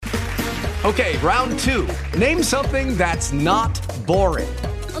Okay, round two. Name something that's not boring.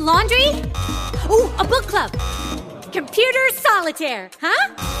 A laundry? Ooh, a book club. Computer solitaire,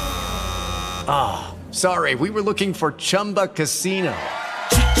 huh? Ah, oh, sorry, we were looking for Chumba Casino.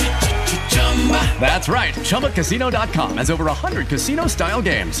 That's right, ChumbaCasino.com has over 100 casino-style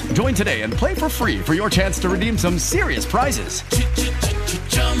games. Join today and play for free for your chance to redeem some serious prizes.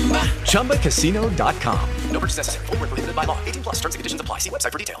 ChumbaCasino.com. No purchase necessary. Void where prohibited by law. 18 plus. Terms and conditions apply. See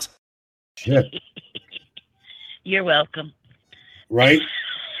website for details. Shit. You're welcome. Right?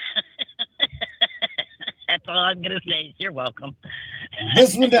 That's all I'm going to say is you're welcome.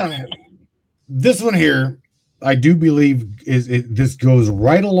 This one down here. This one here, I do believe this goes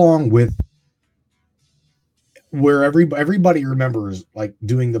right along with where everybody remembers, like,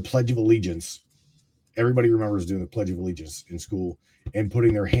 doing the Pledge of Allegiance. Everybody remembers doing the Pledge of Allegiance in school and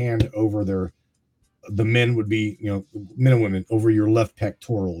putting their hand over the men would be, men and women, over your left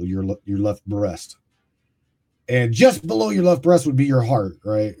pectoral, your left breast. And just below your left breast would be your heart,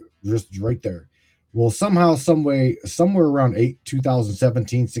 right? Just right there. Well, somehow, some way, somewhere around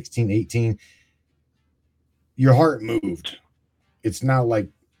 2017, 16, 18, your heart moved. It's now like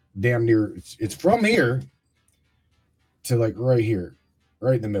damn near, it's from here to like right here,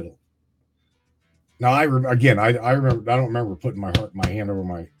 right in the middle. Now, I remember, I don't remember putting my hand over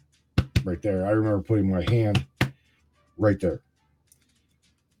my, right there. I remember putting my hand right there.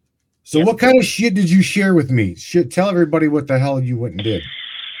 So What kind of shit did you share with me? Tell everybody what the hell you went and did.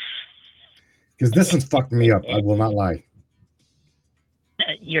 Because this one's fucked me up. I will not lie.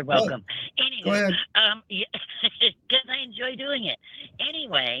 You're welcome. Anyway, go ahead. Because I enjoy doing it.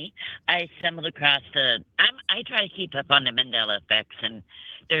 Anyway, I stumbled across I try to keep up on the Mandela effects, and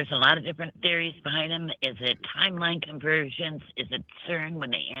there's a lot of different theories behind them. Is it timeline conversions? Is it CERN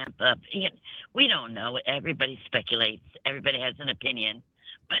when they amp up? We don't know. Everybody speculates. Everybody has an opinion.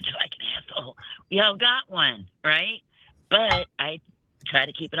 But like an asshole, we all got one, right? But I try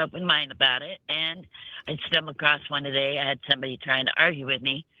to keep an open mind about it, and I stumbled across one today. I had somebody trying to argue with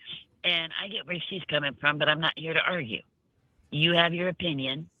me, and I get where she's coming from, but I'm not here to argue. You have your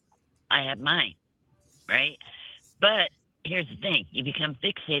opinion, I have mine, right? But here's the thing. You become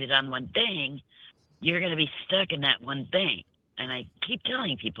fixated on one thing, you're going to be stuck in that one thing. And I keep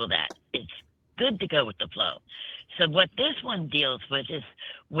telling people that. It's good to go with the flow. So what this one deals with is,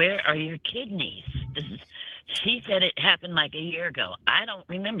 where are your kidneys? She said it happened like a year ago. I don't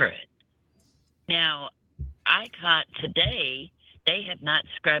remember it. Now, I caught today, they have not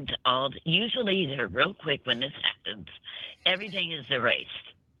scrubbed usually they're real quick when this happens. Everything is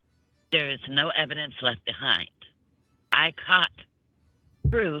erased. There is no evidence left behind. I caught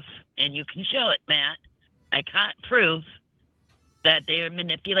proof, and you can show it, Matt. I caught proof that they're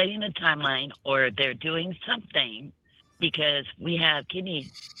manipulating the timeline, or they're doing something, because we have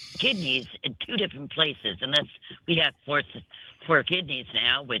kidneys in two different places, unless we have four kidneys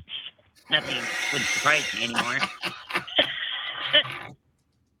now, which nothing would surprise me anymore.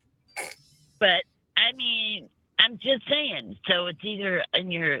 But I mean, I'm just saying, so it's either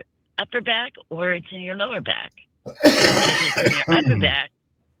in your upper back or it's in your lower back. If it's in your upper back,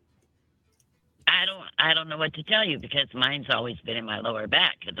 I don't know what to tell you, because mine's always been in my lower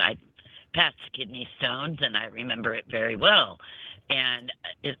back, because I passed kidney stones and I remember it very well. And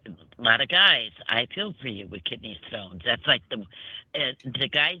a lot of guys, I feel for you with kidney stones. That's like the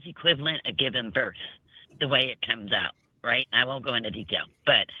guy's equivalent of giving birth, the way it comes out, right? I won't go into detail,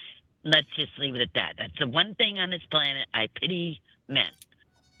 but let's just leave it at that. That's the one thing on this planet I pity men,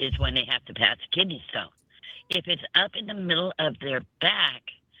 is when they have to pass a kidney stone. If it's up in the middle of their back,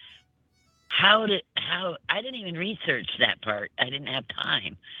 how I didn't even research that part. I didn't have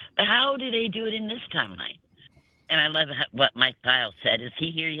time. But how do they do it in this timeline? And I love what Mike Pyle said. Is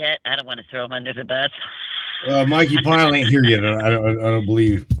he here yet? I don't want to throw him under the bus. Mikey Pyle ain't here yet. I don't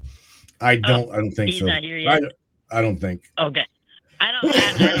believe. I don't think he's so. He's not here yet? I don't think. Okay. I don't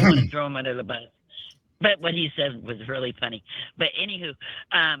want to throw him under the bus. But what he said was really funny. But anywho,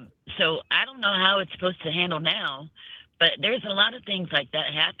 so I don't know how it's supposed to handle now, but there's a lot of things like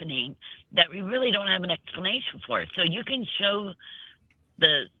that happening that we really don't have an explanation for. So you can show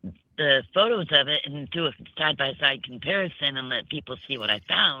the photos of it and do a side-by-side comparison and let people see what I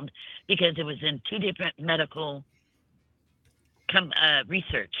found, because it was in two different medical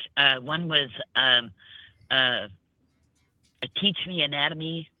research. One was a Teach Me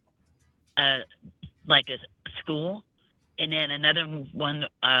Anatomy, like a school, and then another one,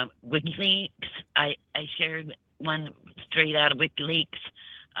 WikiLeaks. I shared one straight out of WikiLeaks.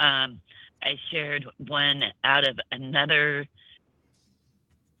 I shared one out of another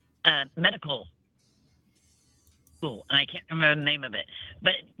medical school, and I can't remember the name of it,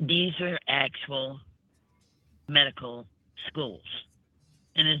 but these were actual medical schools,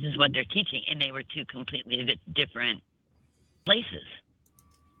 and this is what they're teaching, and they were two completely different places.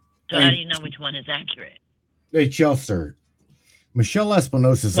 So how do you know which one is accurate? Hey, Chelsea, Michelle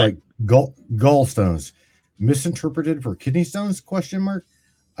Espinosa is like gallstones, misinterpreted for kidney stones? Question mark.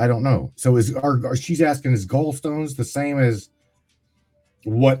 I don't know. So she's asking, is gallstones the same as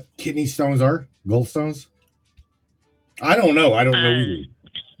what kidney stones are? Gallstones? I don't know. I don't know either.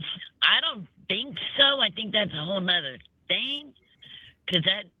 I don't think so. I think that's a whole nother thing. Because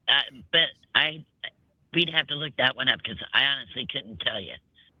we'd have to look that one up because I honestly couldn't tell you.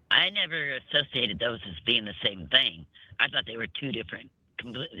 I never associated those as being the same thing. I thought they were two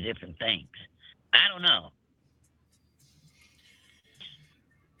completely different things. I don't know.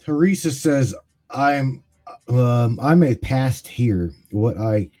 Teresa says, I'm a past here. What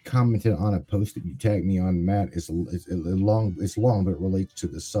I commented on a post that you tagged me on, Matt, is long. It's long, but it relates to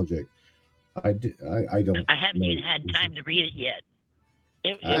the subject. I don't. I haven't even had time to read it yet.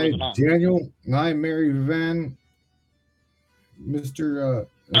 It was long. Daniel, hi, Mary Van, Mr.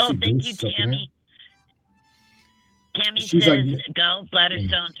 Thank you, Tammy. Tammy says gallbladder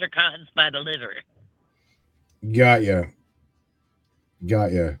stones are caused by the liver. Got ya.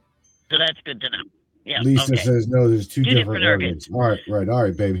 So that's good to know. Yeah. Lisa says no. There's two different organs. All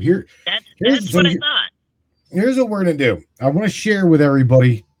right, baby. That's what I thought. Here's what we're gonna do. I want to share with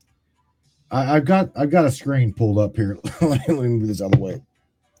everybody. I've got a screen pulled up here. Let me move this out of the way,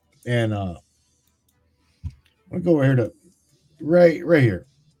 and I'll go over here to right here,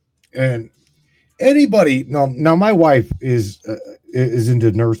 and anybody. Now my wife is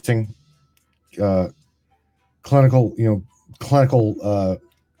into nursing, clinical.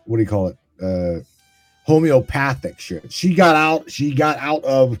 What do you call it? Homeopathic shit. She got out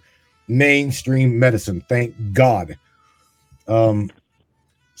of mainstream medicine. Thank God.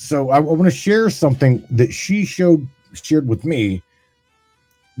 So I want to share something that she shared with me,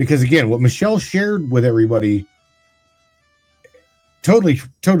 because again, what Michelle shared with everybody totally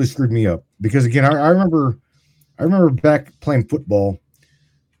screwed me up. Because again, I remember back playing football,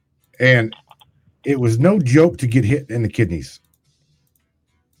 and it was no joke to get hit in the kidneys.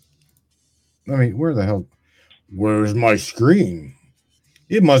 I mean, where's my screen?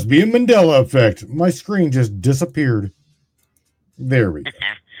 It must be a Mandela effect. My screen just disappeared. There we go.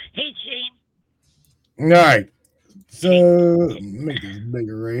 Hey, Shane. All right. So, make this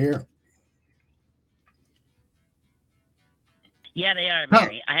bigger right here. Yeah, they are,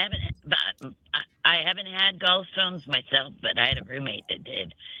 Mary. I haven't had gallstones myself, but I had a roommate that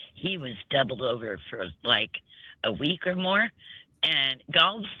did. He was doubled over for like a week or more. And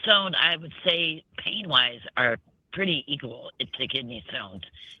gallstone, I would say, pain-wise, are pretty equal to kidney stones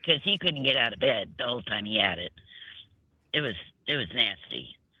because he couldn't get out of bed the whole time he had it. It was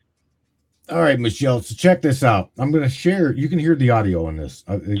nasty. All right, Michelle. So check this out. I'm going to share. You can hear the audio on this.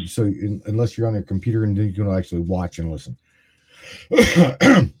 Unless you're on your computer, and then you can actually watch and listen.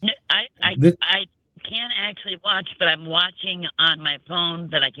 I can't actually watch, but I'm watching on my phone,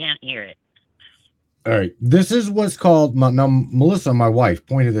 but I can't hear it. All right. This is what's called, now Melissa, my wife,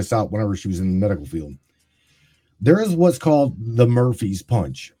 pointed this out whenever she was in the medical field. There is what's called the Murphy's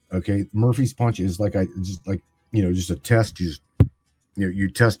punch. Okay. Murphy's punch is just a test. You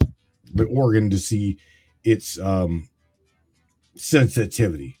test the organ to see its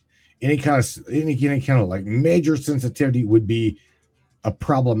sensitivity. Any kind of like major sensitivity would be a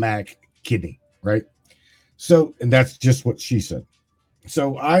problematic kidney, right? So, and that's just what she said.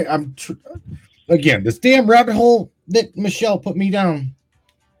 So again, this damn rabbit hole that Michelle put me down.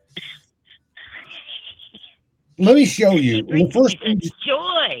 Let me show you. It brings me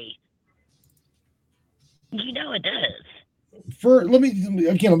joy. You know it does. Let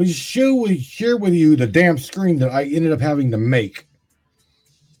me just share with you the damn screen that I ended up having to make.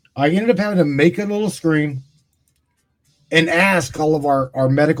 I ended up having to make a little screen and ask all of our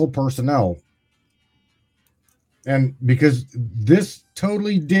medical personnel. And because this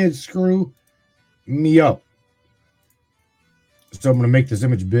totally did screw me up. So I'm going to make this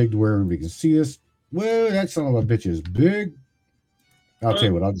image big to where everybody can see this. Well, that son of a bitch is big. I'll tell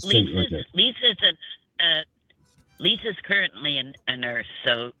you what, I'll just say it right there. Lisa's currently a nurse,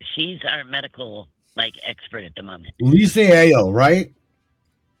 so she's our medical expert at the moment. Lisa Ayo, right?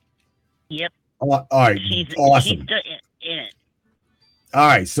 Yep. All right. She's awesome. in it. All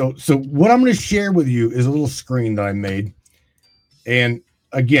right. So what I'm going to share with you is a little screen that I made. And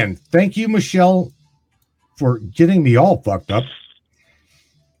again, thank you, Michelle, for getting me all fucked up.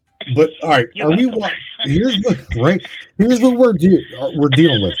 But all right, here's what we're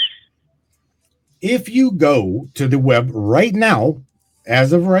dealing with. If you go to the web right now,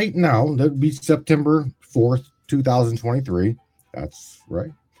 as of right now, that'd be September 4th, 2023. That's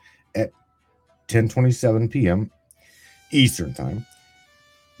right. At 10:27 p.m. Eastern time.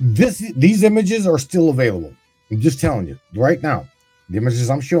 These images are still available. I'm just telling you right now. The images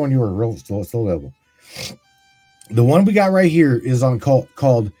I'm showing you are still available. The one we got right here is on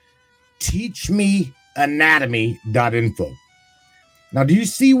called teachmeanatomy.info. Now, do you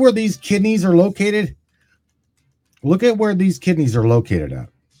see where these kidneys are located? Look at where these kidneys are located at.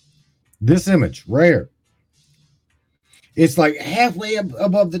 This image right here. It's like halfway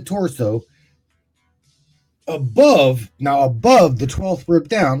above the torso. Above the 12th rib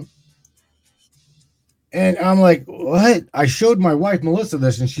down. And I'm like, what? I showed my wife Melissa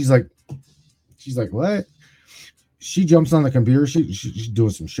this, and she's like, what? She jumps on the computer. She's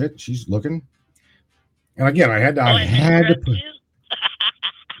doing some shit. She's looking. And again, I had to put,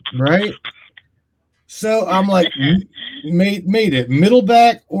 right? So I'm like, made it middle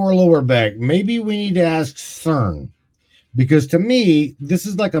back or lower back. Maybe we need to ask CERN, because to me, this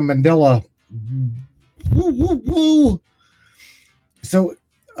is like a Mandela. So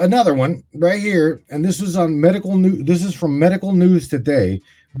another one right here, and this was on medical news. This is from Medical News Today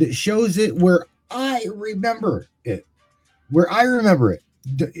that shows it where I remember it.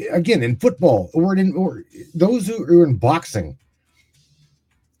 Again, in football or those who are in boxing.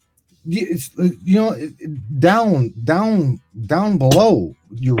 It's down below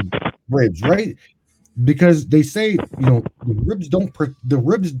your ribs, right? Because they say the ribs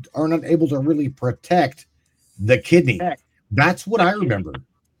are not able to really protect the kidney. That's what I remember.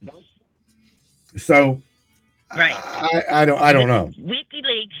 So right. I don't know.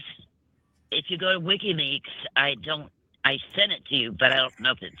 WikiLeaks. If you go to WikiLeaks, I sent it to you, but I don't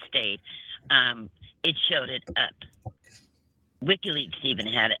know if it stayed. It showed it up. WikiLeaks even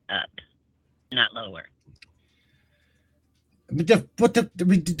had it up, not lower. This?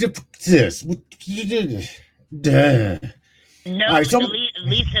 No, right,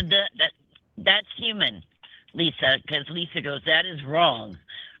 Lisa, that's human, Lisa, because Lisa goes, that is wrong.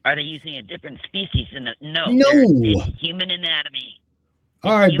 Are they using a different species? No. It's human anatomy.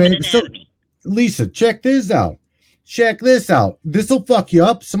 All right, babe. So, Lisa, check this out. This will fuck you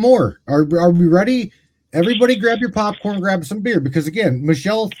up some more. Are we ready? Everybody grab your popcorn, grab some beer, because again,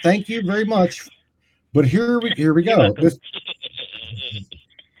 Michelle, thank you very much. But here we go.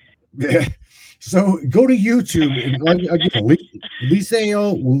 So go to YouTube and again, Lisa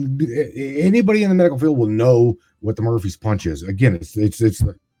AO, anybody in the medical field will know what the Murphy's punch is. Again, it's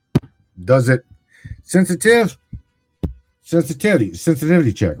does it sensitivity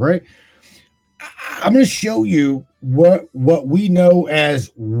check, right? I'm going to show you what we know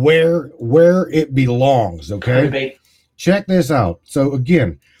as where it belongs. Okay, check this out. So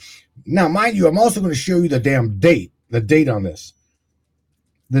again, now mind you, I'm also going to show you the date on this.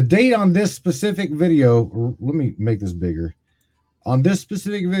 The date on this specific video. Let me make this bigger. On this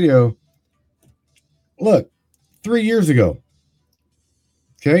specific video, look, 3 years ago.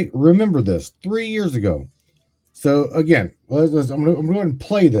 Okay, remember this, 3 years ago. So again, I'm going to go ahead and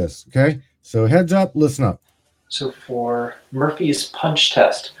play this. Okay. So heads up, listen up. So for Murphy's punch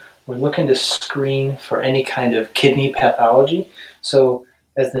test, we're looking to screen for any kind of kidney pathology. So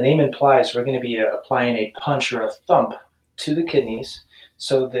as the name implies, we're going to be applying a punch or a thump to the kidneys.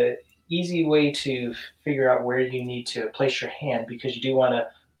 So the easy way to figure out where you need to place your hand, because you do want to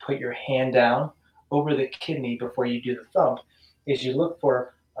put your hand down over the kidney before you do the thump, is you look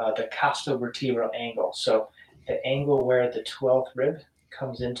for the costovertebral angle. So the angle where the 12th rib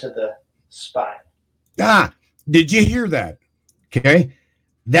comes into the spine. Did you hear that? Okay,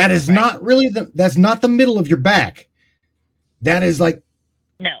 that is not really that's not the middle of your back. That is like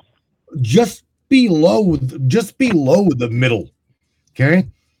just below the middle. Okay,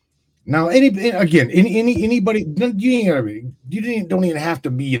 now anybody, you don't even have to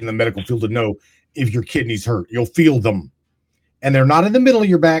be in the medical field to know if your kidneys hurt. You'll feel them, and they're not in the middle of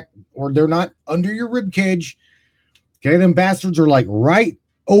your back, or they're not under your rib cage. Okay, them bastards are like right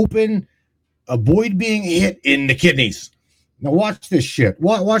open. Avoid being hit in the kidneys. Now watch this shit.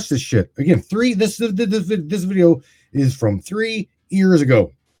 Watch this shit again. This video is from 3 years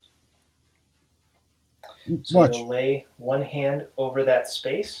ago. So watch. You'll lay one hand over that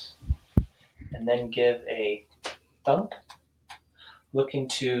space, and then give a thump, looking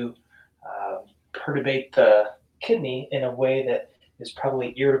to perturbate the kidney in a way that is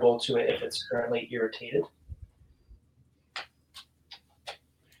probably irritable to it if it's currently irritated.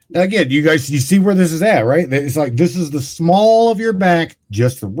 Again, you see where this is at, right? It's like this is the small of your back,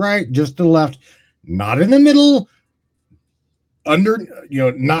 just the right, just the left, not in the middle. under,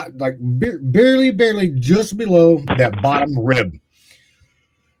 not like barely just below that bottom rib.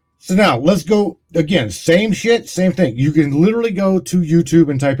 So now let's go again. Same shit, same thing. You can literally go to YouTube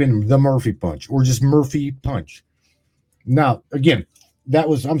and type in the Murphy punch or just Murphy punch. Now, again,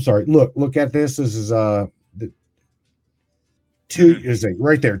 I'm sorry. Look at this. This is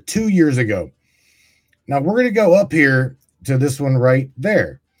right there, 2 years ago. Now we're going to go up here to this one right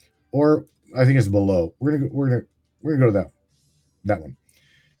there, or I think it's below. We're gonna go to that one,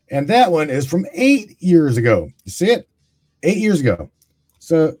 and that one is from 8 years ago. You see it? 8 years ago.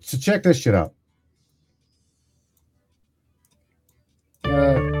 So check this shit out.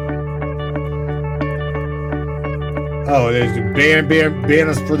 There's ban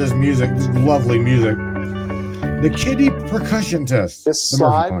us for this music. This lovely music. The kidney percussion test. This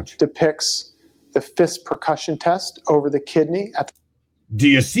slide depicts the fist percussion test over the kidney. Do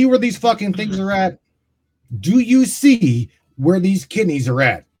you see where these fucking things are at? Do you see where these kidneys are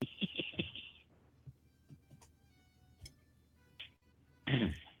at?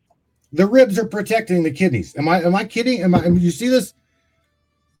 The ribs are protecting the kidneys. Am I kidding? You see this?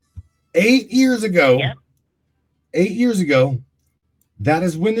 8 years ago. Yep. 8 years ago. That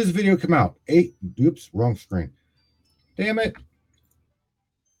is when this video came out. Oops, wrong screen. Damn it.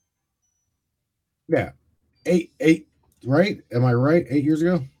 Yeah. Eight, right? Am I right? 8 years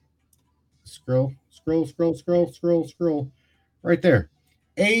ago? Scroll. Right there.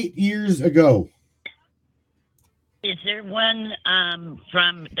 8 years ago. Is there one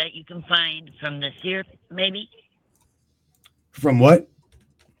from that you can find from this year, maybe? From what?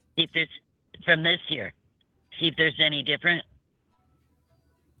 If there's from this year. See if there's any different.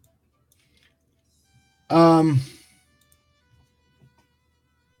 I'm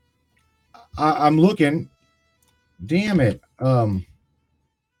looking. Damn it. Let's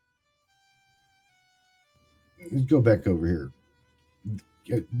go back over here.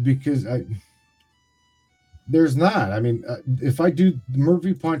 Because there's not. I mean, if I do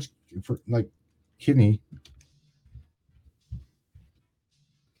Murphy punch for like kidney,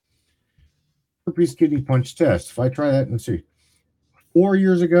 herpes kidney punch test. If I try that, let's see. 4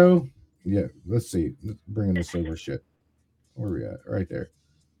 years ago, yeah. Let's see. Let's bring in this over shit. Where are we at? Right there.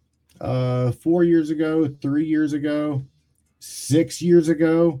 4 years ago, 3 years ago, 6 years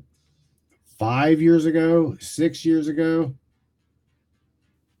ago, 5 years ago, 6 years ago,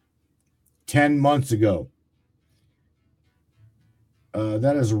 10 months ago.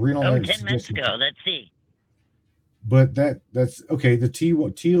 That is a renal. 10 months ago. Let's see. But that's okay. The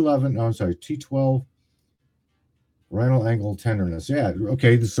T11. Oh, I'm sorry. T12. Renal angle tenderness. Yeah.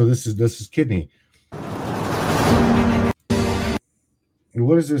 Okay. So this is kidney.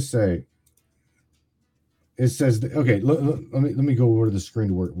 What does this say? It says, okay. Let me go over to the screen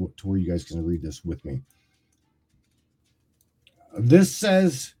to where you guys can read this with me. This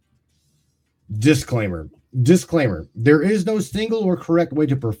says, disclaimer. There is no single or correct way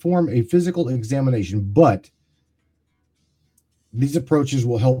to perform a physical examination, but these approaches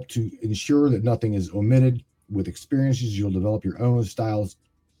will help to ensure that nothing is omitted. With experiences, you'll develop your own styles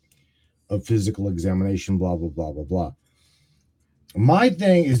of physical examination, blah, blah, blah, blah, blah. My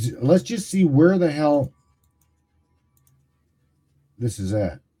thing is, let's just see where the hell this is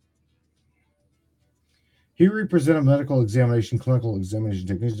at. Here we present a medical examination, clinical examination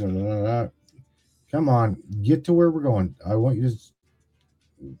techniques. Blah, blah, blah, blah. Come on, get to where we're going. I want you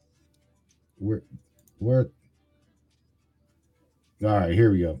to. Where? All right,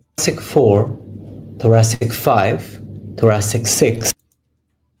 here we go. Thoracic 4, thoracic 5, thoracic 6,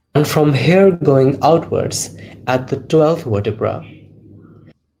 and from here going outwards at the 12th vertebra.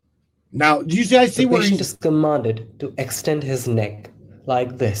 Now, do you guys see the where patient is commanded to extend his neck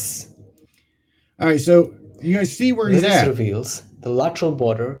like this. All right, so you guys see where he's at. This reveals the lateral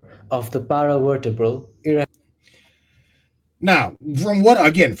border of the paravertebral erectus. Now, from what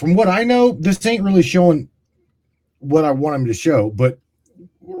I know, this ain't really showing what I want him to show, but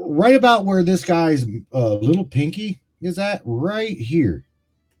right about where this guy's little pinky is at, right here,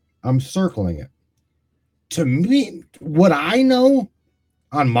 I'm circling it. To me, what I know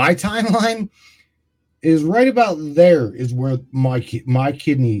on my timeline is right about there is where my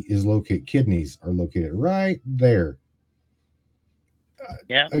kidney is located. Kidneys are located right there.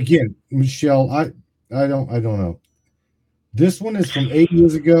 Yeah. Again, Michelle, I don't know. This one is from 8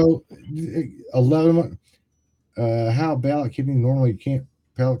 years ago. 11 months. How ballot kidney normally can't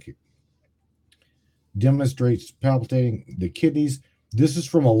palpate. Demonstrates palpitating the kidneys. This is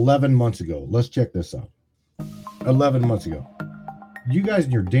from 11 months ago. Let's check this out. 11 months ago. You guys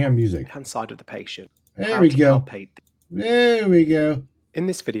and your damn music. Hand side of the patient. There we go. There we go. In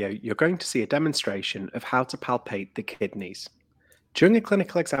this video, you're going to see a demonstration of how to palpate the kidneys. During a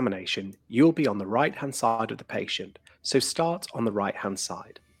clinical examination, you will be on the right-hand side of the patient, so start on the right-hand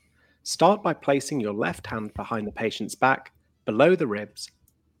side. Start by placing your left hand behind the patient's back, below the ribs,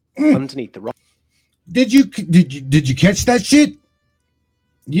 underneath the right. Did you catch that shit?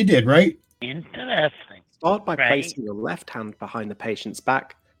 You did, right? Interesting. Start by Right. placing your left hand behind the patient's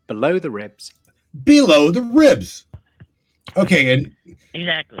back, below the ribs. Below the ribs. Okay, and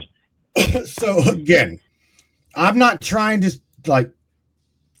Exactly. so again, I'm not trying to like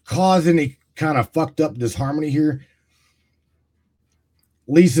cause any kind of fucked up disharmony here.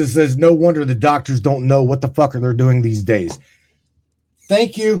 Lisa says, no wonder the doctors don't know what the fuck they're doing these days.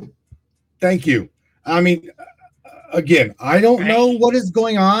 Thank you. Thank you. I mean, again, I don't know what is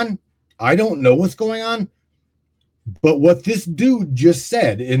going on. I don't know what's going on. But what this dude just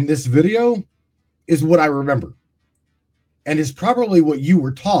said in this video is what I remember. And is probably what you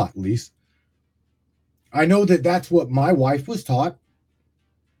were taught, Lisa. I know that that's what my wife was taught.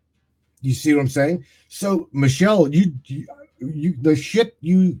 You see what I'm saying? So, Michelle, you the shit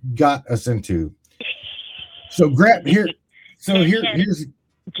you got us into. So grab here. So here's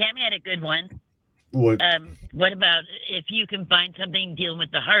Tammy had a good one. what? What about if you can find something dealing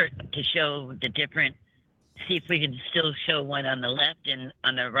with the heart to show the different? See if we can still show one on the left and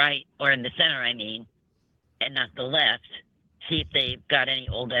on the right, or in the center, I mean, and not the left. See if they've got any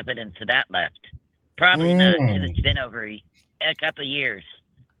old evidence of that left. Probably not, because it's been over a couple of years.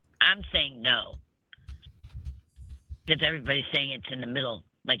 I'm saying no. Because everybody's saying it's in the middle.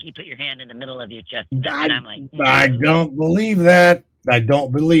 Like you put your hand in the middle of your chest. And I'm like, no. I don't believe that. I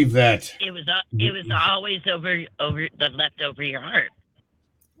don't believe that. It was always over the left over your heart.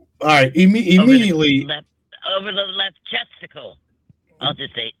 All right, immediately over the left chesticle. I'll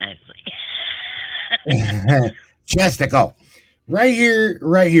just say it nicely. chesticle. Right here.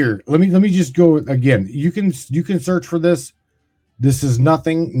 Let me just go again. You can search for this. This is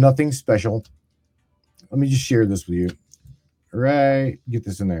nothing special. Let me just share this with you. All right, get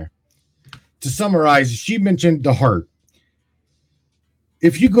this in there. To summarize, she mentioned the heart.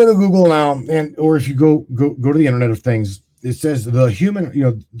 If you go to Google now, or if you go to the Internet of Things, it says the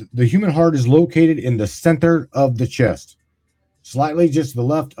human heart is located in the center of the chest, slightly just to the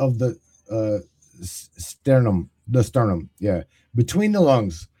left of the sternum. The sternum, yeah, between the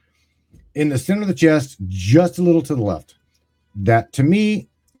lungs, in the center of the chest, just a little to the left. That to me,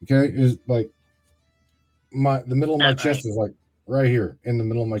 okay, is like the middle of my chest is like right here in the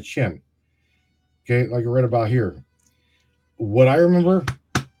middle of my chin. Okay, like right about here. What I remember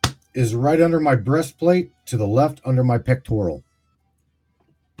is right under my breastplate to the left under my pectoral.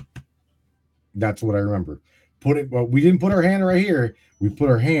 That's what I remember. We didn't put our hand right here. We put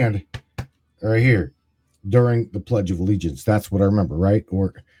our hand right here during the Pledge of Allegiance. That's what I remember, right?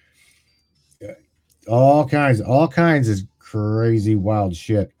 Or all kinds of crazy wild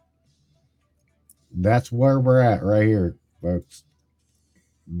shit. That's where we're at right here, folks.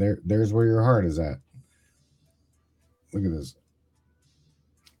 There's where your heart is at. Look at this.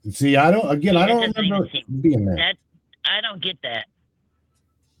 See, I don't remember being there. I don't get that.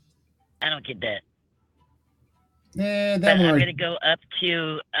 Yeah, but I'm going to go up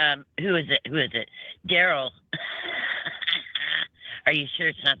to, who is it? Daryl. Are you sure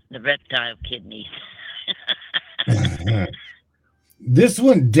it's not the reptile kidneys? This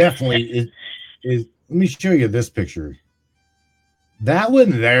one definitely is. Let me show you this picture. That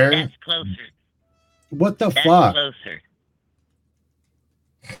one there. That's closer. What the That's fuck? Closer.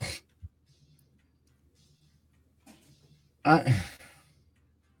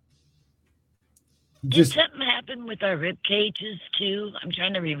 Did something happen with our rib cages too? I'm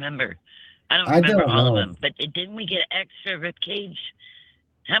trying to remember. I don't remember all of them, but didn't we get extra rib cage?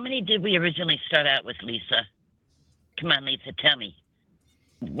 How many did we originally start out with, Lisa? Come on, Lisa, tell me.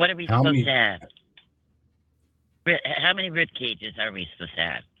 What are we supposed to have? How many rib cages are we supposed to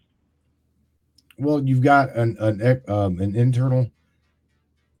have? Well, you've got an internal.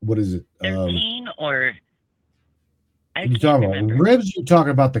 What is it? 13 or? You talking about ribs? You're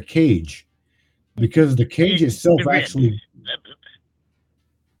talking about the cage, because the cage itself actually.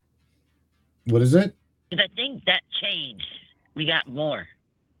 What is it? Because I think that changed. We got more.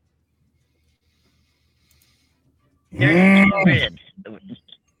 32 ribs.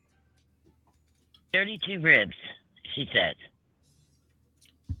 32 ribs, she says.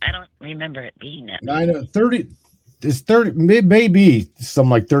 I don't remember it being that. I know 30. It's 30. Maybe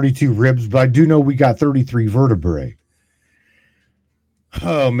something like 32 ribs, but I do know we got 33 vertebrae.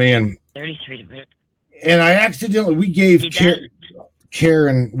 Oh man. 33 ribs. And I accidentally we gave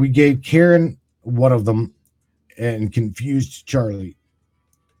Karen one of them and confused Charlie.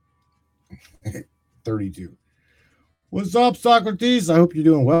 32. What's up, Socrates? I hope you're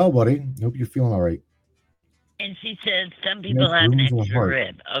doing well, buddy. I hope you're feeling all right. And she says some people Make have an room for extra heart.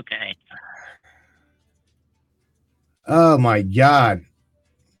 rib. Okay. Oh my God.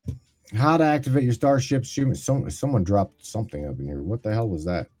 How to activate your Starship stream. Someone dropped something up in here. What the hell was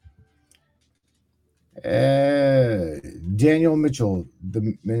that? Daniel Mitchell,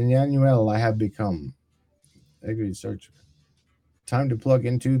 the Emmanuel I have become. Activate search. Time to plug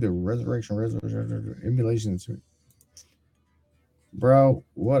into the resurrection emulations. Bro,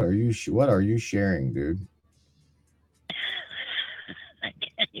 what are you sharing, dude?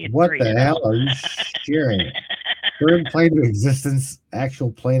 What the hell are you sharing? Third plane of existence, actual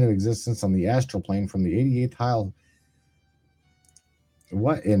plane of existence on the astral plane from the 88th tile.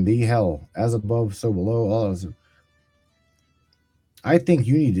 What in the hell? As above, so below. All of I think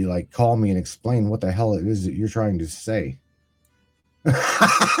you need to like call me and explain what the hell it is that you're trying to say.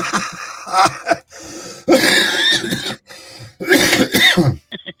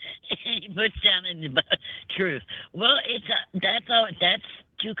 He puts down in the truth. Well, that's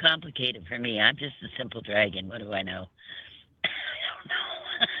too complicated for me. I'm just a simple dragon. What do I know? I don't know.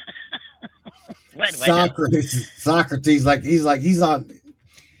 What do I know? Socrates,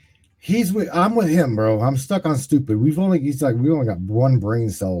 I'm with him, bro. I'm stuck on stupid. We only got one brain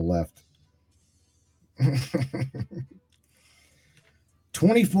cell left.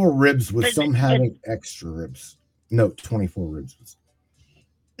 24 ribs with some having extra ribs. No, 24 ribs.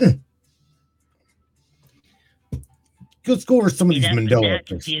 Let's go over some of these Mandela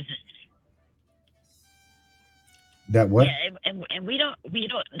effects. That what? Yeah, and we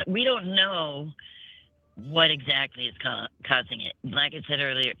don't know what exactly is causing it. Like I said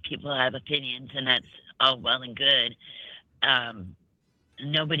earlier, people have opinions, and that's all well and good.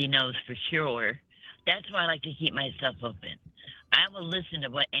 Nobody knows for sure. That's why I like to keep myself open. I will listen to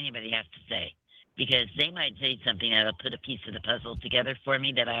what anybody has to say, because they might say something that'll put a piece of the puzzle together for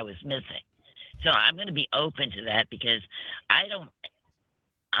me that I was missing. So I'm going to be open to that, because I don't,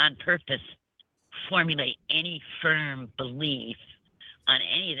 on purpose, formulate any firm belief on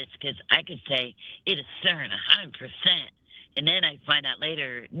any of this, because I could say it is CERN 100%, and then I find out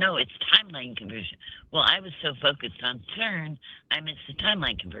later, no, it's timeline conversion. Well, I was so focused on CERN, I missed the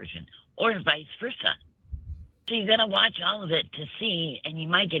timeline conversion, or vice versa. So you got to watch all of it to see, and you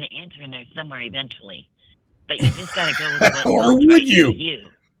might get an answer in there somewhere eventually. But you just got to go with what or feels would right you? to you.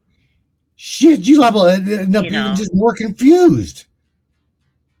 Shit, you level end up even just more confused.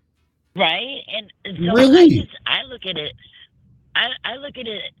 Right? And so really? I look at it. I look at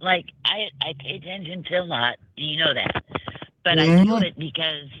it like I pay attention to a lot, and you know that. But I do it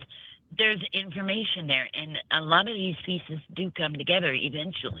because there's information there, and a lot of these pieces do come together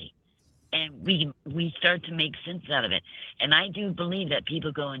eventually, and we start to make sense out of it. And I do believe that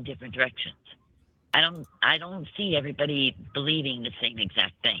people go in different directions. I don't see everybody believing the same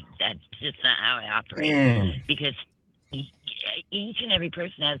exact thing. That's just not how I operate. Because each and every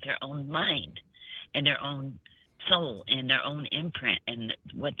person has their own mind and their own soul and their own imprint and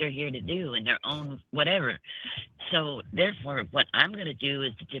what they're here to do and their own whatever. So therefore, what I'm going to do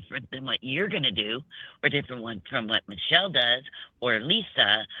is different than what you're going to do, or different one from what Michelle does, or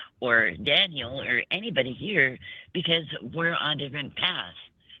Lisa, or Daniel, or anybody here, because we're on different paths.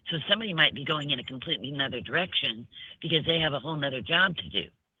 So somebody might be going in a completely another direction because they have a whole nother job to do.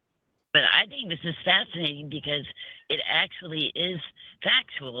 But I think this is fascinating because it actually is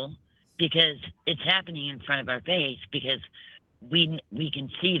factual, because it's happening in front of our face, because we can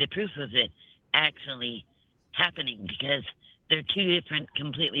see the proof of it actually happening, because they're two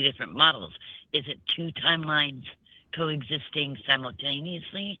completely different models. Is it two timelines coexisting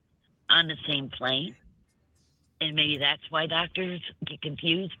simultaneously on the same plane? And maybe that's why doctors get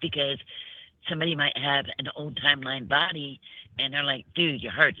confused, because somebody might have an old timeline body and they're like, dude,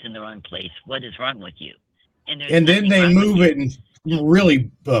 your heart's in the wrong place. What is wrong with you? And then they move it and really,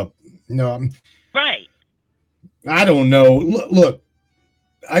 right. I don't know. Look,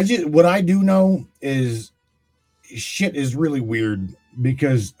 what I do know is shit is really weird,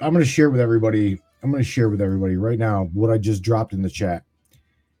 because I'm going to share with everybody right now what I just dropped in the chat.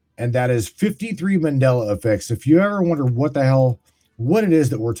 And that is 53 Mandela effects. If you ever wonder what it is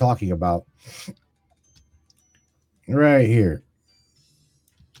that we're talking about, right here.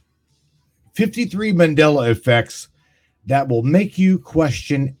 53 Mandela effects that will make you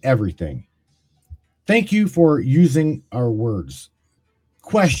question everything. Thank you for using our words.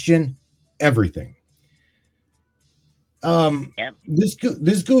 Question everything. This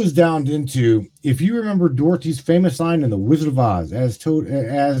goes down into, if you remember Dorothy's famous line in The Wizard of Oz, as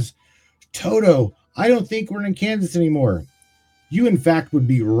Toto, I don't think we're in Kansas anymore. You, in fact, would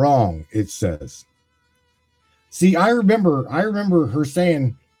be wrong, it says. See, I remember her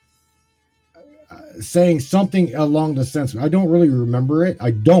saying something along the sense. I don't really remember it.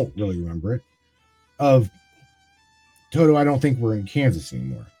 Of Toto, I don't think we're in Kansas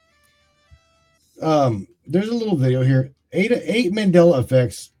anymore. There's a little video here. Eight Mandela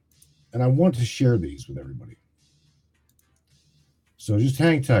effects, and I want to share these with everybody. So just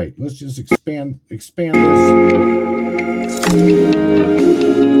hang tight. Let's just expand this.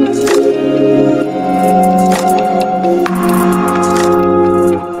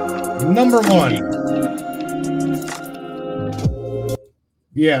 Number one.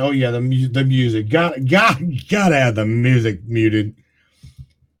 Yeah, oh yeah, the music. Gotta have the music muted.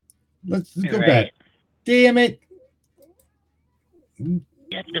 Let's go back. Damn it.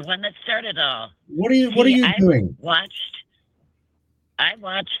 That's the one that started all. What are you doing? I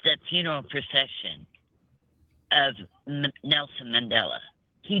watched that funeral procession of Nelson Mandela.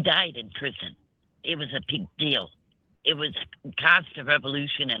 He died in prison. It was a big deal. It was caused a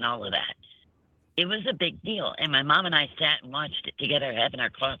revolution and all of that. It was a big deal. And my mom and I sat and watched it together, having our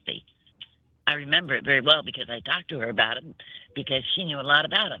coffee. I remember it very well because I talked to her about him because she knew a lot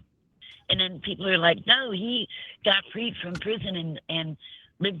about him. And then people are like, no, he got freed from prison and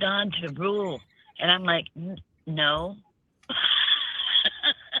lived on to rule. And I'm like, no.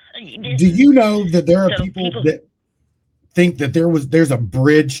 Do you know that there are people that think that there's a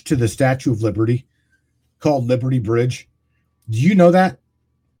bridge to the Statue of Liberty called Liberty Bridge? Do you know that?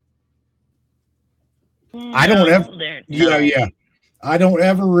 No, I don't ever. Yeah. I don't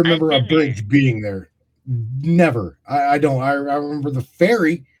ever remember a bridge being there. Never. I don't. I remember the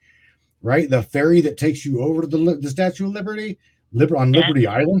ferry, right? The ferry that takes you over to the Statue of Liberty, on Liberty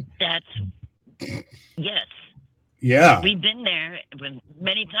Island. Yes. Yeah. We've been there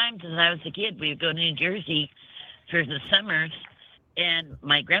many times as I was a kid. We would go to New Jersey for the summers, and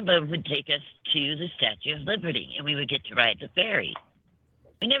my grandpa would take us to the Statue of Liberty, and we would get to ride the ferry.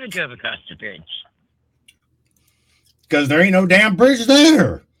 We never drove across the bridge. Because there ain't no damn bridge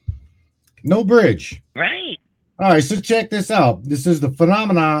there. No bridge. Right. All right, so check this out. This is the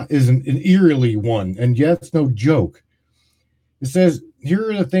phenomena is an eerily one, and yet it's no joke. It says, here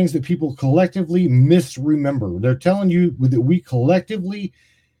are the things that people collectively misremember. They're telling you that we collectively,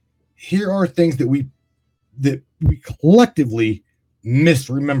 here are things that we collectively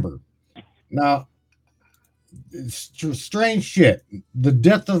misremember. Now, it's strange shit. The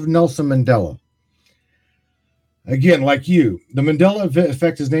death of Nelson Mandela. Again, like you, the Mandela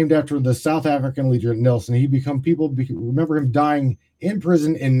Effect is named after the South African leader Nelson. People remember him dying in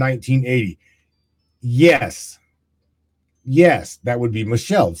prison in 1980. Yes, that would be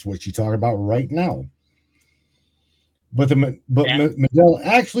Michelle's what she's talking about right now. But Mandela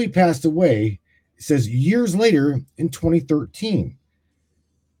actually passed away. It says years later in 2013.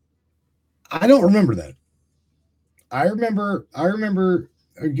 I don't remember that. I remember.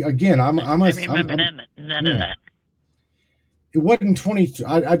 Again, I remember none of that. It wasn't 20.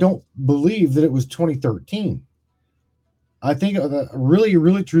 I don't believe that it was 2013. I think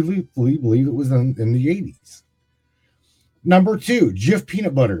really, truly believe it was in the 80s. Number two, Jif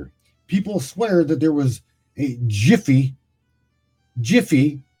peanut butter. People swear that there was a Jiffy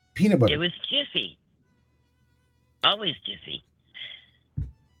peanut butter. It was Jiffy. Always Jiffy.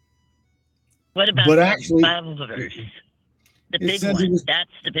 What about the Bible verse? The big one.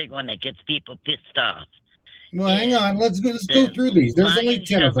 That's the big one that gets people pissed off. Well, hang on. Let's go through these. There's only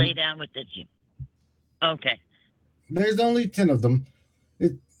 10 of them. Lay down with the Okay. There's only 10 of them.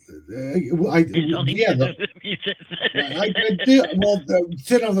 Well,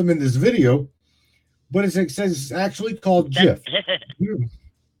 10 of them in this video, but it says it's actually called Jif. Do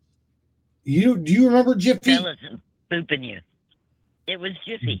you remember Jiffy? Bella's booping you. It was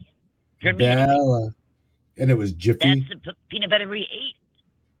Jiffy. Bella. And it was Jiffy. That's the peanut butter we ate.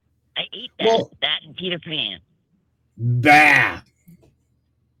 I ate that. That and Peter Pan. Bah.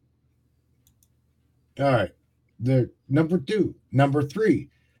 All right. The number three,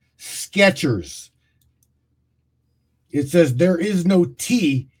 Skechers. It says there is no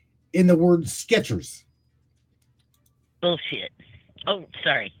T in the word Skechers. Bullshit. Oh,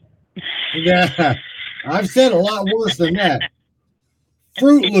 sorry. Yeah, I've said a lot worse than that.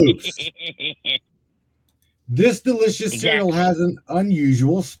 Fruit Loops. This delicious cereal has an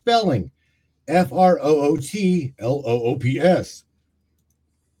unusual spelling. FROOTLOOPS.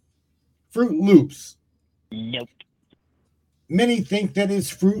 Fruit Loops. Nope. Many think that it's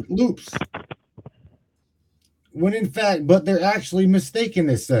Fruit Loops. When in fact, but they're actually mistaken,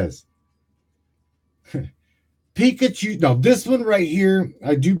 it says. Pikachu. Now, this one right here,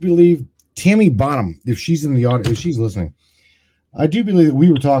 I do believe Tammy Bonham, if she's in the audience, if she's listening, I do believe that we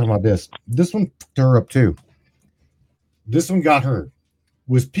were talking about this. This one picked her up too. This one got her.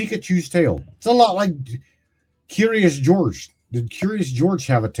 Was Pikachu's tail. It's a lot like Curious George. Did Curious George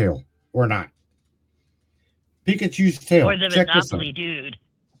have a tail or not? Pikachu's tail. Or the Check Monopoly dude.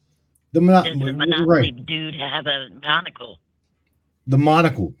 Does the Monopoly dude have a monocle? The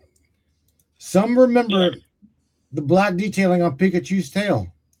monocle. Some remember the black detailing on Pikachu's tail.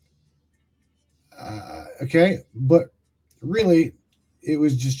 Okay, but really, it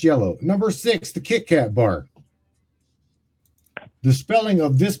was just yellow. Number 6, the Kit Kat bar. The spelling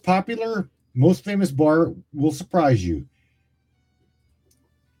of this popular, most famous bar will surprise you.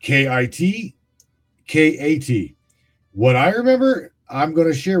 KIT, KAT. What I remember, I'm going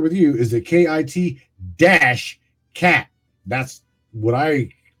to share with you, is the KIT dash cat. That's what I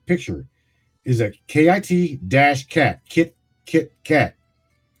picture, is a KIT dash cat. Kit cat.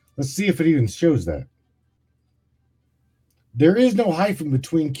 Let's see if it even shows that. There is no hyphen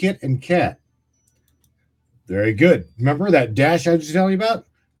between kit and cat. Very good. Remember that dash I was telling you about?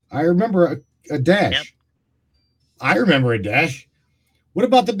 I remember a dash. Yep. I remember a dash. What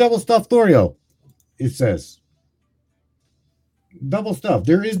about the double stuffed Oreo? It says double stuff.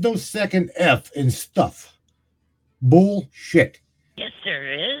 There is no second F in stuff. Bullshit. Yes,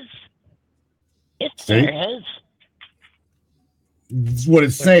 there is. Yes, See? there is. That's what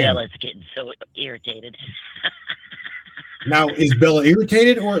it's saying. Bella's getting so irritated. Now, is Bella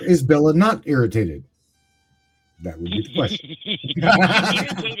irritated or is Bella not irritated? That would be the question. She's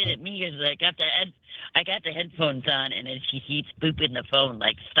irritated at me because I got the headphones on, and she keeps booping the phone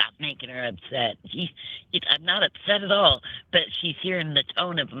like, "Stop making her upset." I'm not upset at all, but she's hearing the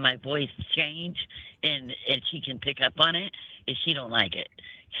tone of my voice change, and she can pick up on it, and she don't like it.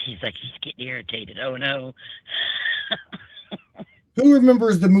 She's like, she's getting irritated. Oh no. Who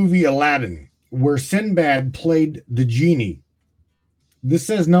remembers the movie Aladdin, where Sinbad played the genie? This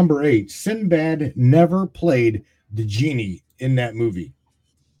says number 8. Sinbad never played the genie in that movie.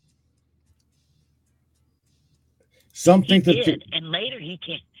 Some think that did, and later he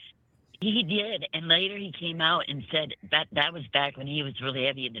came. He did, and later he came out and said that was back when he was really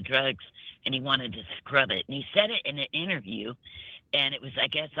heavy into drugs, and he wanted to scrub it. And he said it in an interview, and it was, I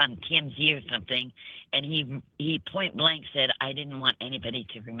guess, on TMZ or something. And he point blank said, "I didn't want anybody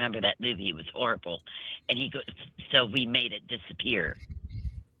to remember that movie. It was horrible." And he goes, "So we made it disappear."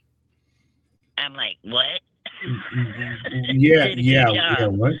 I'm like, what? Yeah.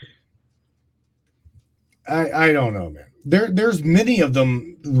 What? I don't know, man. There's many of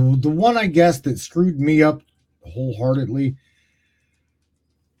them. The one, I guess, that screwed me up wholeheartedly.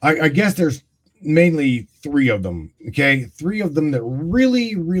 I guess there's mainly 3 of them. Okay, 3 of them that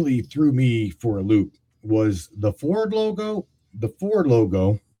really, really threw me for a loop was the Ford logo,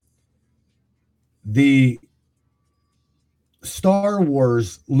 the Star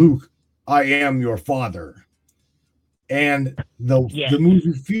Wars Luke, I am your father, and the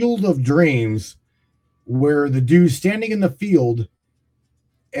movie Field of Dreams, where the dude's standing in the field,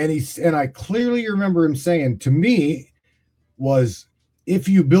 and I clearly remember him saying to me was, "If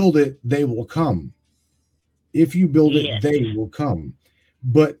you build it, they will come. If you build it, they will come."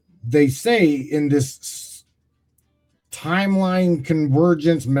 But they say in this timeline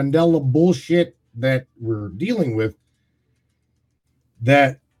convergence Mandela bullshit that we're dealing with,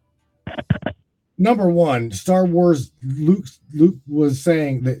 that number 1, Star Wars, Luke was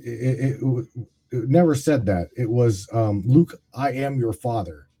saying that it never said that. It was Luke, I am your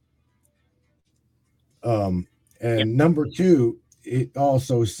father. Number 2, it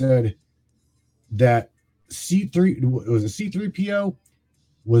also said that C3PO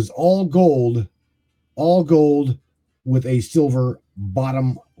was all gold with a silver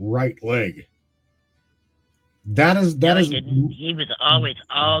bottom right leg. He was always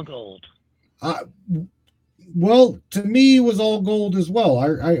all gold. Well, to me, it was all gold as well.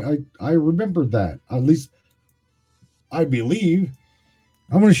 I remember that. At least I believe.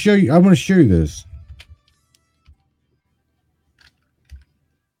 I'm going to show you this.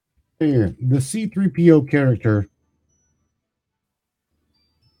 Here, the C3PO character.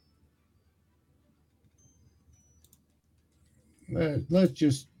 Let's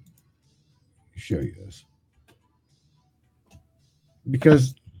just show you this,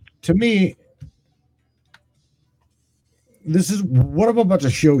 because to me, this is what I'm about to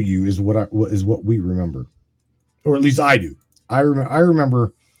show you is what we remember, or at least I do. I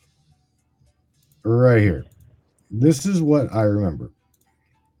remember right here. This is what I remember.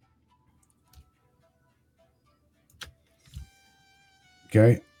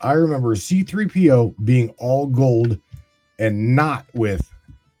 Okay, I remember C3PO being all gold and not with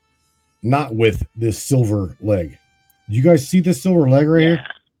this silver leg. Did you guys see this silver leg right here?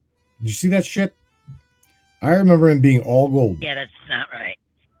 Did you see that shit? I remember him being all gold. Yeah, that's not right.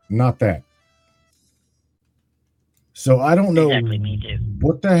 Not that. So I don't know Exactly, me too.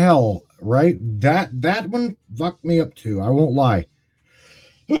 what the hell, right? That one fucked me up too. I won't lie.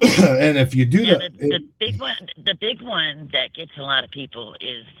 And if you do Now, the the big one that gets a lot of people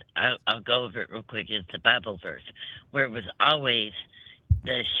is, I'll go over it real quick, is the Bible verse, where it was always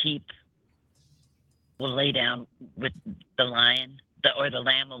the sheep will lay down with the lion, or the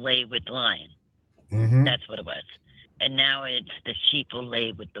lamb will lay with the lion. Mhm. That's what it was. And now it's the sheep will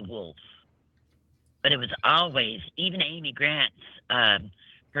lay with the wolf. But it was always, even Amy Grant's,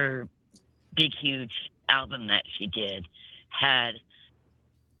 her big, huge album that she did had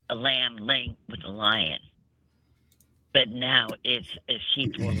a lamb laying with a lion. But now it's a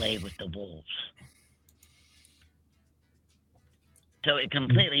sheep will lay with the wolves. So it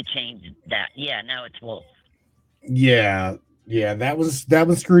completely changed that. Yeah, now it's wolf. Yeah, that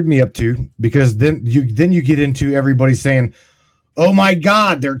one screwed me up too, because then you get into everybody saying, "Oh my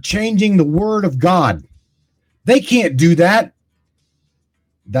God, they're changing the word of God. They can't do that."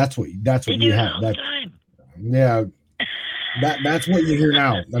 That's what They you do it have. all the time. Yeah, that's what you hear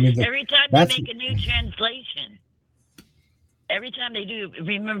now. I mean, Every time they that's make a new translation, every time they do,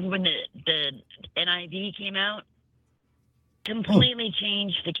 remember when the NIV came out? Completely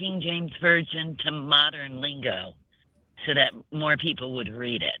changed the King James Version to modern lingo so that more people would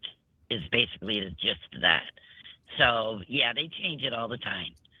read it, is basically the gist of that. So, yeah, they change it all the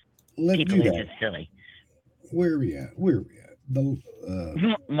time. let's People do are that. just silly. Where are we at?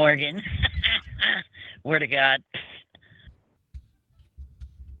 The Morgan. Word of God.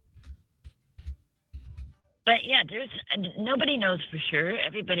 But yeah, nobody knows for sure.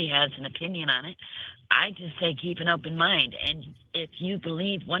 Everybody has an opinion on it. I just say keep an open mind, and if you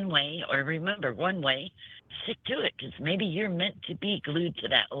believe one way or remember one way, stick to it, because maybe you're meant to be glued to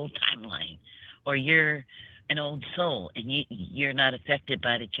that old timeline, or you're an old soul and you're not affected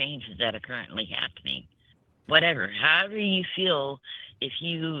by the changes that are currently happening. Whatever, however you feel, if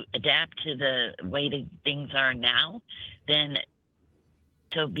you adapt to the way that things are now, then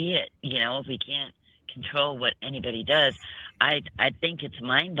so be it. If we can't control what anybody does, I think it's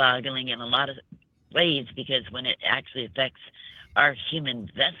mind-boggling in a lot of ways, because when it actually affects our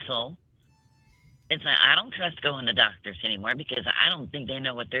human vessel, it's like, I don't trust going to doctors anymore, because I don't think they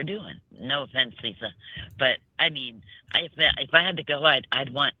know what they're doing. No offense, Lisa, but I mean, if I had to go,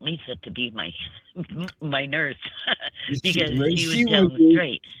 I'd want Lisa to be my my nurse because she would tell them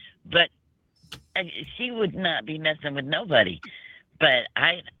straight. But she would not be messing with nobody. But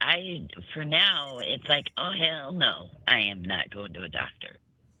I for now, it's like, oh hell no, I am not going to a doctor.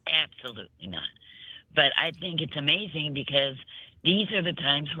 Absolutely not. But I think it's amazing, because these are the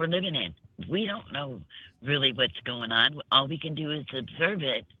times we're living in. We don't know really what's going on. All we can do is observe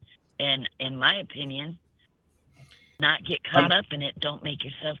it, and in my opinion, not get caught up in it. Don't make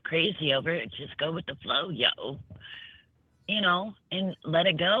yourself crazy over it. Just go with the flow, yo. And let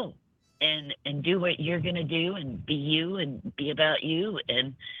it go, and do what you're gonna do, and be you, and be about you,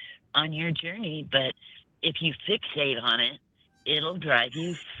 and on your journey. But if you fixate on it, it'll drive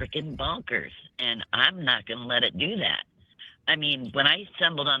you freaking bonkers, and I'm not gonna let it do that. I mean, when I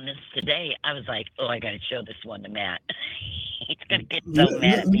stumbled on this today, I was like, "Oh, I got to show this one to Matt. He's gonna get so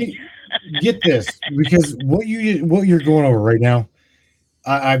mad at me." Get this, because what you're going over right now,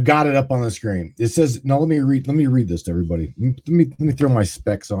 I've got it up on the screen. It says, "No, let me read this to everybody. Let me throw my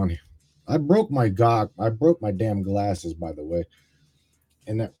specs on. I broke my damn glasses, by the way,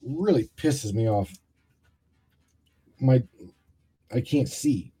 and that really pisses me off. I can't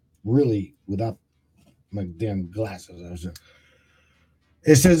see really without my damn glasses.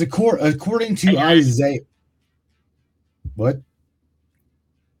 It says, according to Isaiah, what?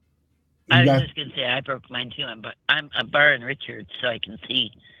 I was just gonna say I broke mine too. I'm a borrowing Richard so I can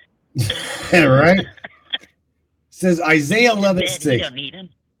see. Right? It says Isaiah 11:6. You don't need him.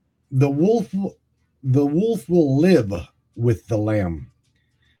 The wolf will live with the lamb.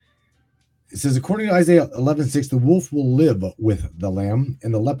 It says, according to Isaiah 11:6, the wolf will live with the lamb,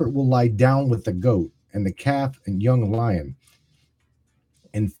 and the leopard will lie down with the goat, and the calf and young lion.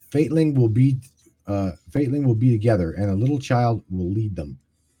 And fatling will be together, and a little child will lead them.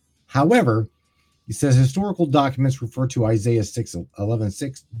 However, he says historical documents refer to Isaiah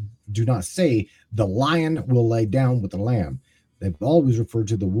 11:6 do not say the lion will lay down with the lamb. They've always referred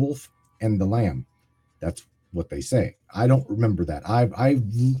to the wolf and the lamb. That's what they say. I don't remember that. I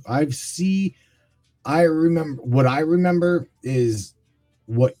remember what I remember is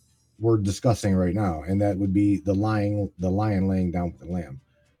what we're discussing right now, and that would be the lion laying down with the lamb.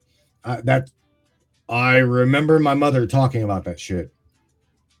 That I remember my mother talking about that shit.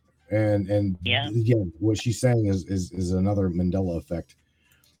 And Yeah. again, what she's saying is another Mandela effect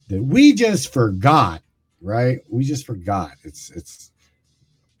that we just forgot, right? We just forgot. It's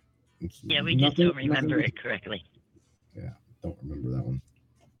Yeah, we just don't remember it correctly. Yeah, don't remember that one.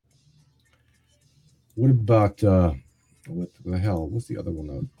 What about what the hell? What's the other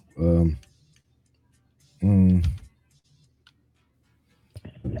one?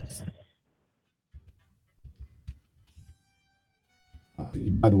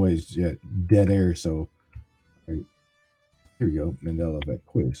 By the way, it's dead air. So here we go. Mandela Effect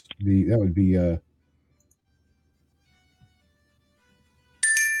quiz. That would be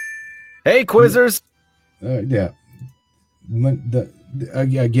Hey, quizzers! Yeah.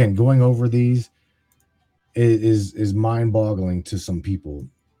 Again, going over these is mind-boggling to some people,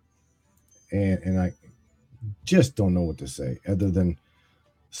 and I just don't know what to say other than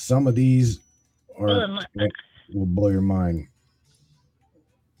some of these will blow your mind.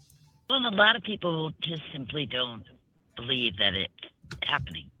 Well, a lot of people just simply don't believe that it's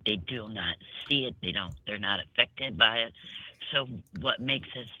happening. They do not see it. They're not affected by it. So what makes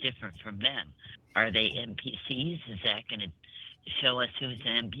us different from them? Are they NPCs? Is that going to show us who's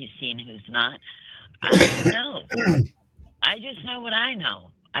an NPC and who's not? I don't know. I just know what I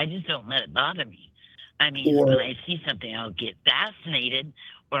know. I just don't let it bother me. I mean, when I see something, I'll get fascinated,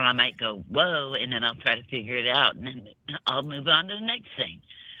 or I might go, whoa, and then I'll try to figure it out, and then I'll move on to the next thing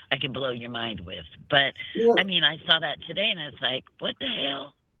I can blow your mind with. But, I mean, I saw that today, and I was like, what the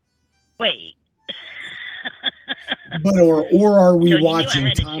hell? Wait. But or are we So watching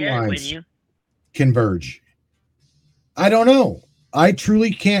timelines converge? I don't know. I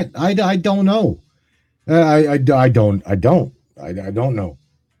truly can't. I don't know. I don't know.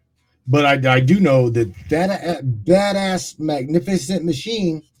 But I do know that badass magnificent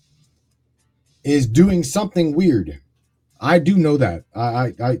machine is doing something weird. I do know that.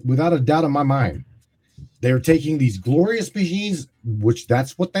 I without a doubt in my mind. They're taking these glorious machines, which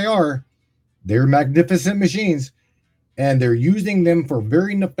that's what they are. They're magnificent machines, and they're using them for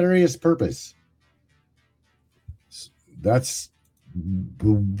very nefarious purpose. That's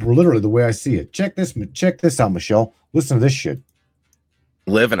literally the way I see it. Check this out, Michelle. Listen to this shit.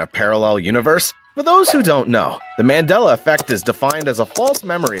 Live in a parallel universe? For those who don't know, the Mandela Effect is defined as a false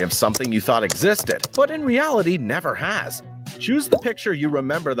memory of something you thought existed, but in reality never has. Choose the picture you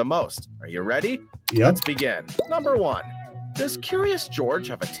remember the most. Are you ready? Yep. Let's begin. Number 1. Does Curious George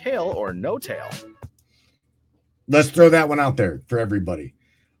have a tail or no tail? Let's throw that one out there for everybody.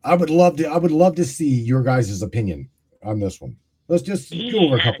 I would love to see your guys' opinion on this one. Let's just go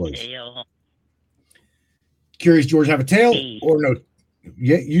over a couple of these. Curious George have a tail or no?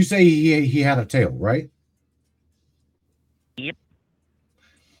 Yeah, you say he had a tail, right? Yep.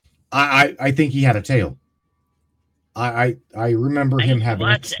 I think he had a tail. I remember him having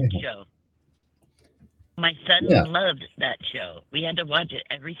a tail. That show. My son loved that show. We had to watch it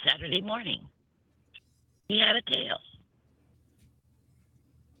every Saturday morning. He had a tail.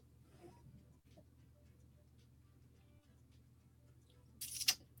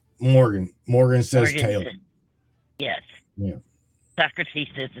 Morgan says tail. Yes. Yeah. Socrates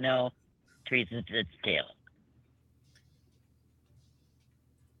says no. Teresa says tail.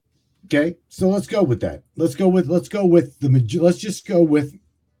 Okay, so let's go with that. Let's just go with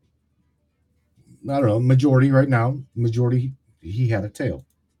I don't know, majority right now. Majority, he had a tail.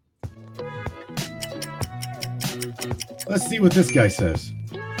 Let's see what this guy says.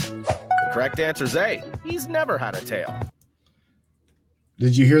 The correct answer is A. He's never had a tail.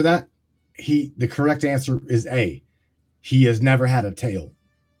 Did you hear that? The correct answer is A. He has never had a tail.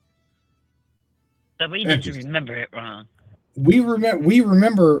 But we just remember it wrong. Me,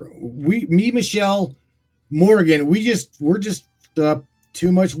 Michelle, Morgan, we're just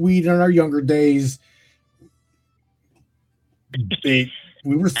too much weed in our younger days. We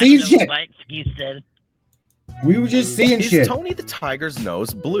were seeing shit. You said. We were just seeing shit. Is Tony the Tiger's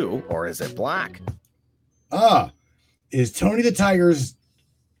nose blue or is it black? Is Tony the Tiger's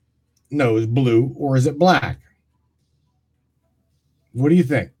nose blue or is it black? What do you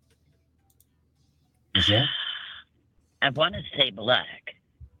think, Michelle? I want to say black,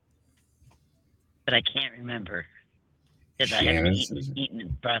 but I can't remember because I haven't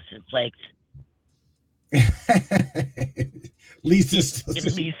eaten frosted flakes. Lisa,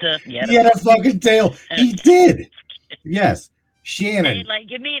 he had a fucking tail. He did. Yes, Shannon. Hey, like,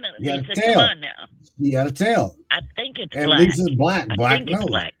 give me another. He had Lisa, a tail. come on now. He had a tail. I think it's and black. Lisa's black nose.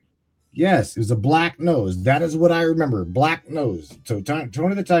 Black. Yes, it was a black nose. That is what I remember. Black nose. So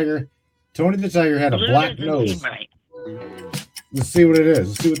Tony the Tiger had a black nose. Right. Let's see what it is.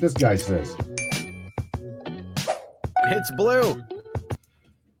 Let's see what this guy says. It's blue.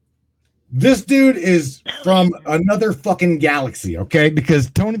 This dude is from another fucking galaxy, okay? Because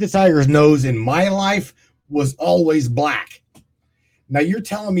Tony the Tiger's nose in my life was always black. Now you're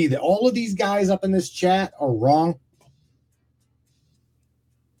telling me that all of these guys up in this chat are wrong?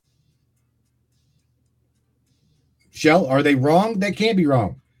 Shell, are they wrong? They can't be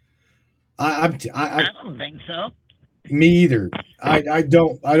wrong. I don't think so. Me either. I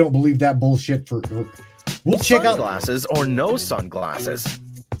don't believe that bullshit. We'll check out sunglasses or no sunglasses.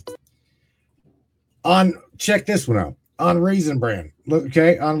 Check this one out on Raisin Bran.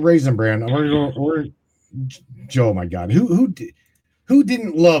 Okay, on Raisin Bran. Joe, my God, who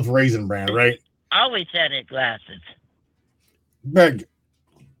didn't love Raisin Bran, right? Always had it glasses. Beg,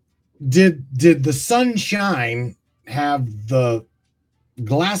 did the Sunshine have the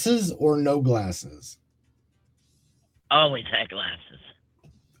glasses or no glasses? Always had glasses.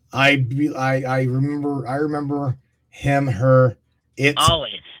 I remember him, her, it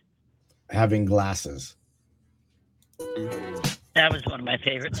always having glasses. That was one of my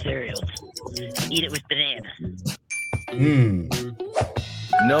favorite cereals. Eat it with banana.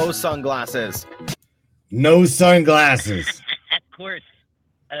 No sunglasses. No sunglasses. Of course.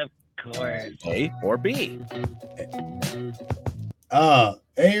 A or B? A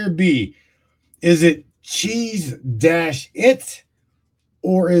or B. Is it cheese dash it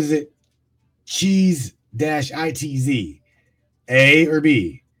or is it cheese dash itz? A or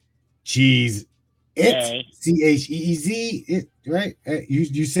B? Cheese it. A. CHEEZ. It, right?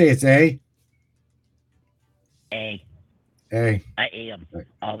 You say it's A. A. A. I ate them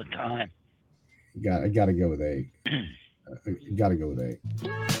all the time. I gotta go with A. Gotta go with A.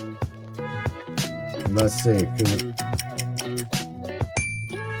 Let's see.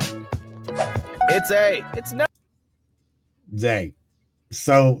 It's A. It's no. It's A.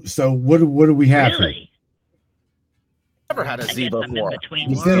 So what do we have really? here? Never had a Z before.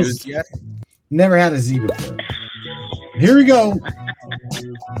 Yet? Never had a Z before. Here we go.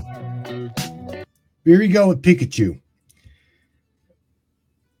 Here we go with Pikachu.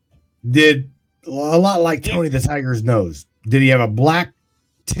 Did a lot like Tony the Tiger's nose. Did he have a black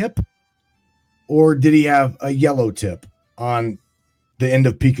tip or did he have a yellow tip on the end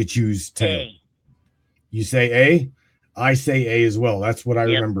of Pikachu's tail? A. You say A? I say A as well. That's what I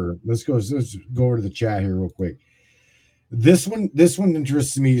remember. Let's go over to the chat here real quick. This one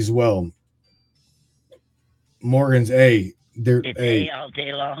interests me as well. Morgan's A. It's A all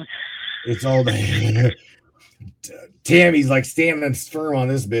day long. It's all day. Tammy's like standing firm on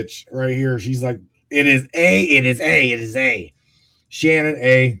this bitch right here. She's like, it is A, it is A, it is A. Shannon,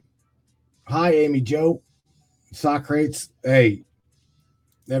 A. Hi, Amy Joe. Socrates, A.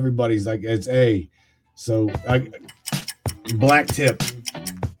 Everybody's like, it's A. So, black tip.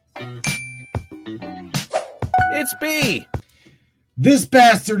 It's B. This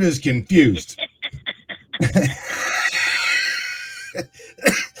bastard is confused.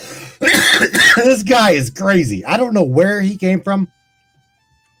 This guy is crazy. I don't know where he came from,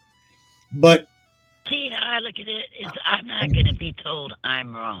 but see how I look at it is I'm not going to be told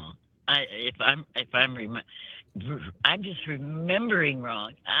I'm wrong. I'm just remembering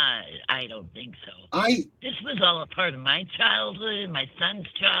wrong. I don't think so. This was all a part of my childhood, my son's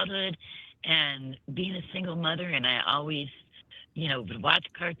childhood, and being a single mother. And I always, would watch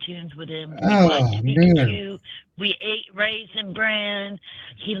cartoons with him. We watched Pikachu. We ate Raisin Bran.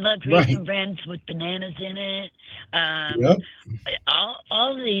 He loved Raisin Brans with bananas in it. All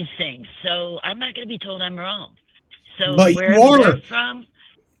of these things. So I'm not going to be told I'm wrong. So but wherever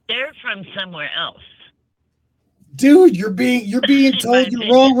they're from somewhere else. Dude, you're being told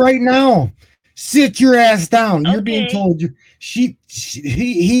you're wrong right now. Sit your ass down. You're being told he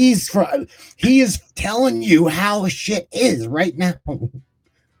is telling you how shit is right now.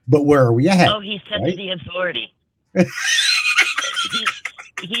 But where are we at? Oh, he's such the authority.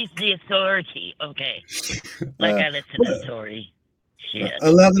 he's the authority. Okay. Like I listen to authority. Shit.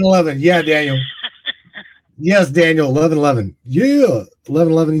 11:11. Yeah, Daniel. Yes, Daniel. 11:11. Yeah.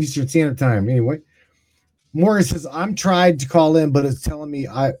 11:11 Eastern Standard Time. Anyway. Morgan says, I'm tried to call in, but it's telling me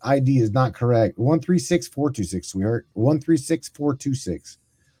ID is not correct. 136426, sweetheart. 136426.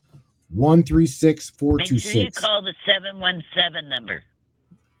 136426. Make sure you call the 717 number.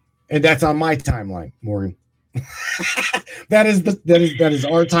 And that's on my timeline, Morgan. that is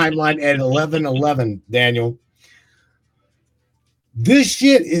our timeline at 11:11, Daniel. This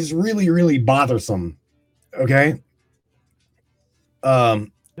shit is really, really bothersome. Okay.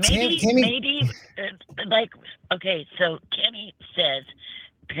 Maybe, okay, so Kenny says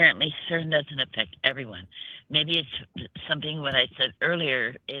apparently CERN doesn't affect everyone. Maybe it's something what I said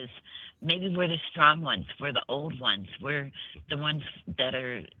earlier is maybe we're the strong ones, we're the old ones, we're the ones that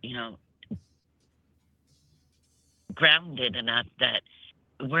are, grounded enough that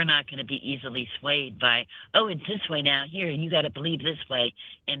we're not going to be easily swayed by, oh, it's this way now. Here, you got to believe this way.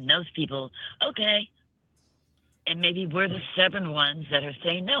 And those people, okay. And maybe we're the stubborn ones that are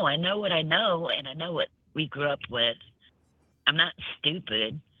saying, no, I know what I know, and I know what we grew up with. I'm not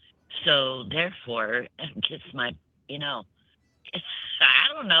stupid. So therefore, it's my, I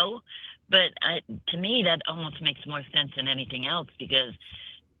don't know. But to me, that almost makes more sense than anything else, because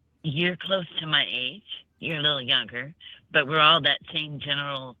you're close to my age. You're a little younger, but we're all that same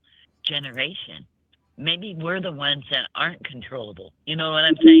generation. Maybe we're the ones that aren't controllable. You know what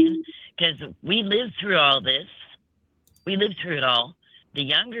I'm saying? Because we lived through all this. We lived through it all. The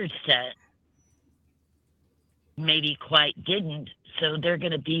younger set maybe quite didn't, so they're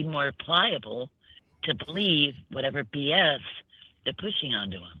going to be more pliable to believe whatever BS they're pushing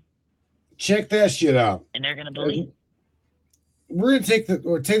onto them. Check that shit out. And they're going to believe. We're gonna take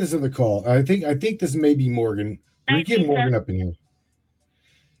this other call. I think this may be Morgan. We're getting Morgan up in here.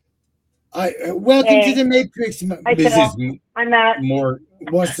 Welcome to the Matrix. This is I'm Matt.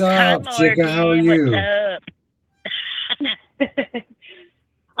 What's up, Chica? How are you? What's up?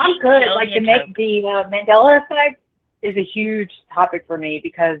 I'm good. The Mandela Effect is a huge topic for me,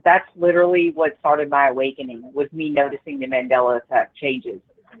 because that's literally what started my awakening, was me noticing the Mandela Effect changes,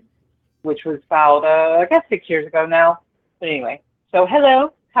 which was about I guess 6 years ago now. But anyway, so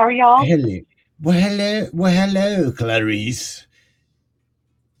hello, how are y'all? Hello. Well, hello, Clarice.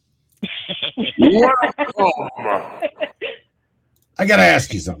 I gotta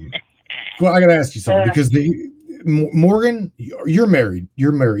ask you something. Because Morgan, you're married.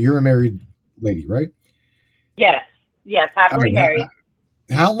 You're a married lady, right? Yes, happily married.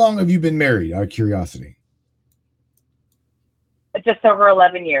 How long have you been married? Out of curiosity. Just over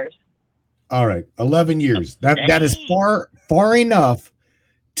 11 years. All right, 11 years. That is far enough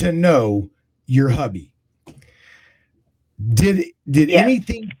to know your hubby. Did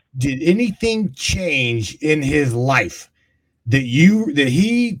anything change in his life that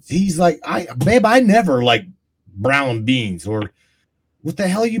he's like, babe, I never like brown beans, or what the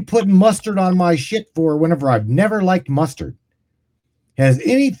hell are you putting mustard on my shit for whenever I've never liked mustard? Has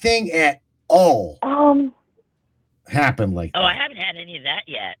anything at all happened like that? Oh, I haven't had any of that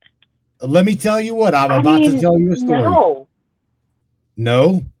yet. Let me tell you what, I'm about to tell you a story.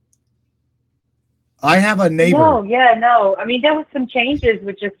 No? I have a neighbor. No. I mean, there was some changes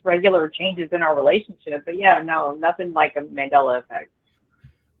with just regular changes in our relationship, but nothing like a Mandela Effect.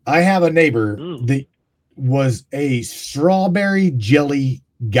 I have a neighbor that was a strawberry jelly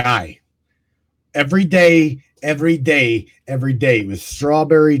guy. Every day with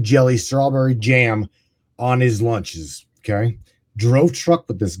strawberry jelly, strawberry jam on his lunches. Okay. Drove truck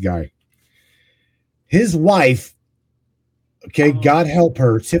with this guy. His wife, okay, God help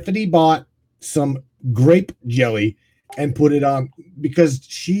her, Tiffany bought some grape jelly and put it on, because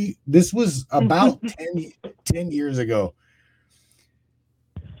this was about 10 years ago.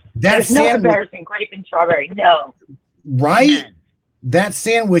 There's no embarrassing grape and strawberry. No. Right? That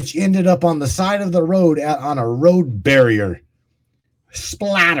sandwich ended up on the side of the road on a road barrier.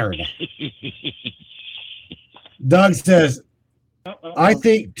 Splattered. Doug says, I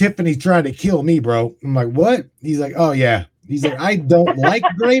think Tiffany's trying to kill me, bro. I'm like, what? He's like, oh yeah. He's like, I don't like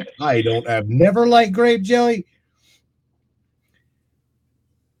grape. I've never liked grape jelly.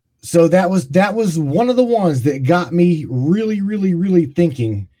 So that was one of the ones that got me really, really, really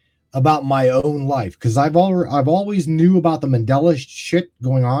thinking about my own life, because I've always knew about the Mandela shit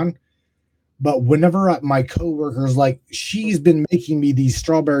going on, but whenever my coworkers, like, she's been making me these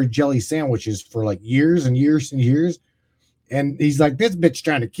strawberry jelly sandwiches for like years and years and years, and he's like, this bitch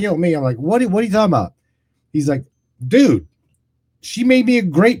trying to kill me. I'm like, what are you talking about? He's like, dude, she made me a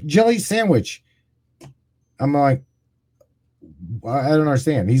grape jelly sandwich. I'm like, I don't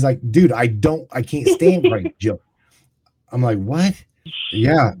understand. He's like, dude, I can't stand grape jelly. I'm like, what?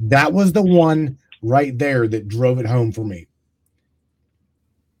 Yeah, that was the one right there that drove it home for me.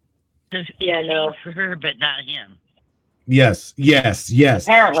 Yeah, no, for her, but not him. Yes.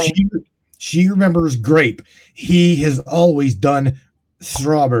 Apparently. She remembers grape. He has always done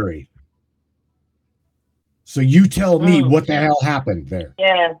strawberry. So you tell me what the hell happened there.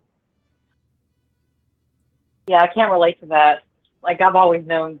 Yeah, I can't relate to that. Like, I've always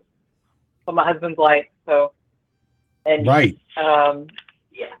known what my husband's like, so. And, right. No.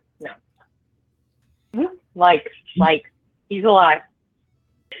 Like, he's alive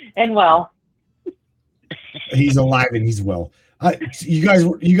and well. He's alive and he's well. You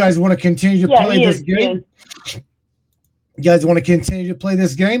guys want to continue to play this game? You guys want to continue to play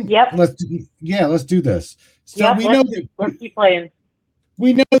this game? Yep. Let's do this. So we know that. Let's keep playing.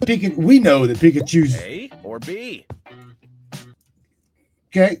 We know that Pikachu's A or B?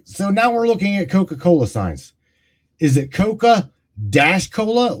 okay. So now we're looking at Coca-Cola signs. Is it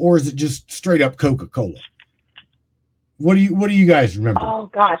Coca-Cola or is it just straight up Coca-Cola? What do you guys remember? Oh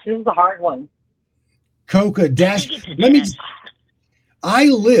gosh, this is a hard one. Coca dash. I think it's a Let me. dash. I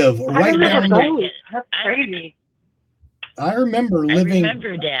live I right remember down. those. That's crazy. I remember I living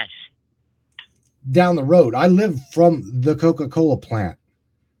remember Dash. down the road. I live from the Coca-Cola plant.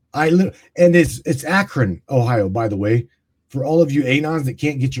 I live, and it's Akron, Ohio, by the way. For all of you anons that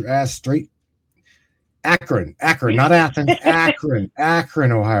can't get your ass straight, Akron, not Athens,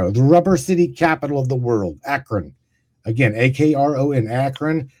 Akron, Ohio, the rubber city capital of the world, Akron. Again, Akron,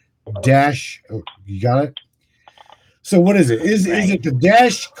 Akron. Dash, oh, you got it. So what is it? Is it the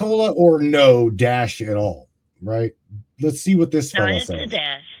Dash Cola or no Dash at all? Right. Let's see what this No, fella it's a says.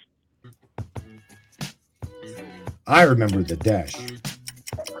 Dash. I remember the Dash.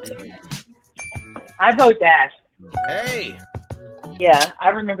 I vote Dash. A. Yeah, I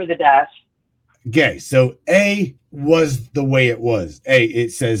remember the Dash. Okay, so A was the way it was. They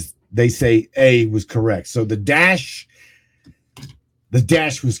say A was correct. So the dash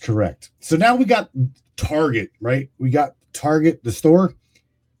was correct. So now we got Target, right? We got Target, the store.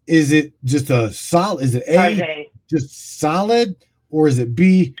 Is it just a solid? Is it A, Okay. just solid, or is it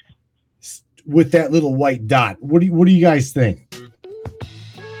B with that little white dot? What do you guys think?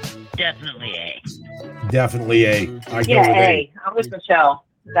 Definitely A. Definitely A. I go Yeah, with A. I'm with Michelle.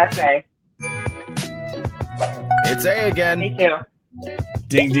 That's A. It's A again. Me too.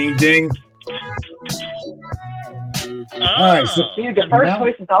 Ding, ding, ding. Oh, All right, so Dude, the first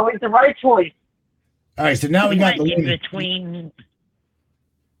choice is always the right choice. all right, so now we we got might the be winner.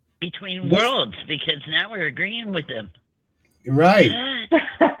 between Yes. worlds because now we're agreeing with them. Right.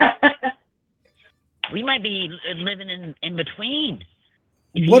 We might be living in between.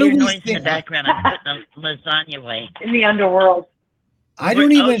 What do Your we noise in think? the background? I'm putting the lasagna away. In the underworld. I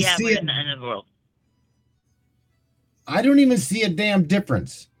don't even see we're it. in the underworld. I don't even see a damn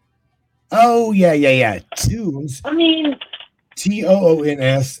difference. Oh, yeah. Tunes. I mean,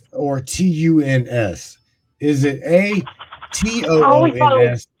 Toons or Tuns. Is it A, I always thought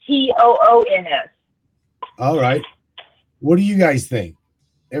it was Toons? Toons. All right. What do you guys think?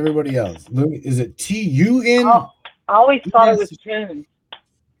 Everybody else. Is it Tun? Oh, I always thought it was tunes.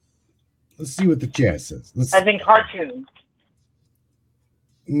 Let's see what the chat says. As in cartoons.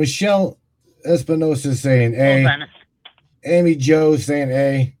 Michelle Espinosa is saying Hold A. on. Amy Joe saying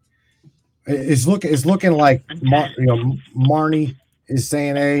A. It's looking like Marnie is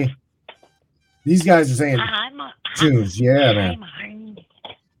saying A. These guys are saying tunes. Yeah, man.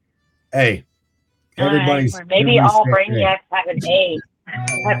 A. Everybody's Maybe all saying A. brainiacs have an A.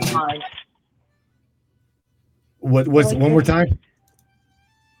 Type of mind. What's one more time?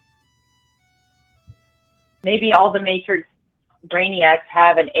 Maybe all the Matrix brainiacs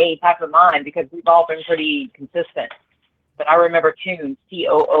have an A type of mind because we've all been pretty consistent. But I remember tunes,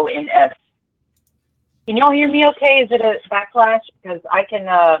 Toons. Can y'all hear me okay? Is it a backlash? Because I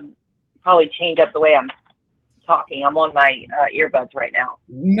can probably change up the way I'm talking. I'm on my earbuds right now.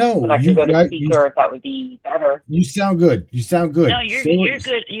 No, But I could go to speaker if that would be better. You sound good. No, you're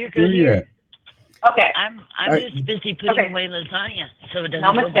good. You're good here. Okay. I'm just busy putting away lasagna so it doesn't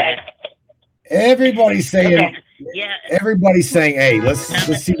go Namaste. bad. Everybody's saying Okay. Yeah. Everybody's saying A. Let's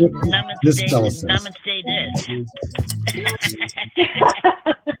see what this fella says. Namaste this.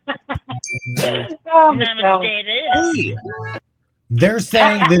 Oh, Michelle. Namaste this. They're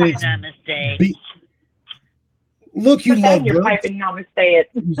saying that it's Namaste. B. Look, you Pretend you're lovebirds. typing namaste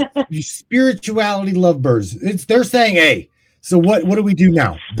it. You spirituality lovebirds. They're saying A. So what do we do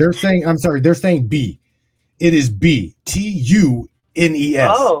now? They're saying B. It is B. Tunes.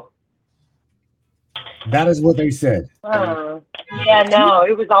 Oh. That is what they said. Yeah, no,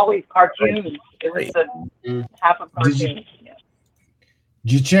 it was always cartoons. It was the half of cartoons. Did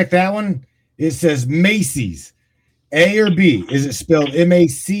you check that one? It says Macy's. A or B? Is it spelled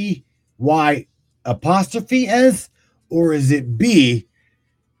MACY apostrophe S, or is it B,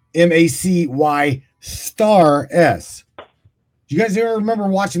 MACY star S? Do you guys ever remember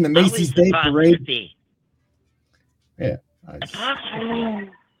watching the Macy's Day Parade? Yeah.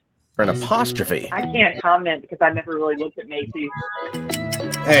 Or an apostrophe. I can't comment because I never really looked at Macy's.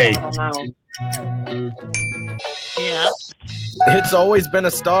 Hey. I don't know. Yeah. It's always been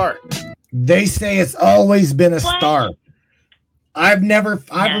a star. They say it's always been a star. I remember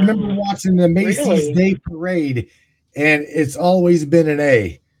watching the Macy's Day Parade, and it's always been an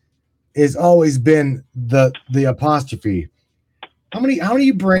A. It's always been the apostrophe. How many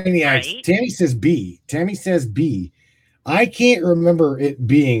brainiacs? Right. Tammy says B. I can't remember it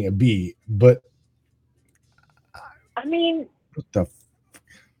being a B, but I mean, what the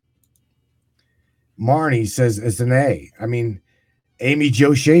Marnie says it's an A. I mean, Amy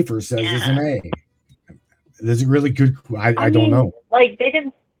Jo Schaefer says it's an A. That's a really good. I don't know. Like they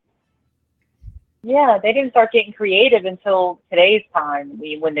didn't start getting creative until today's time.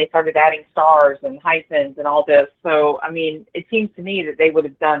 When they started adding stars and hyphens and all this. So I mean, it seems to me that they would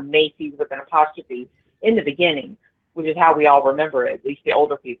have done Macy's with an apostrophe in the beginning, which is how we all remember it, at least the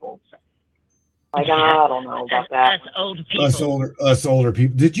older people. Like I don't know about that. Us old people. Us older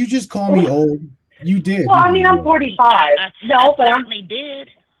people. Did you just call me old? You did. Well, I mean, I'm 45. No, but I'm. Did.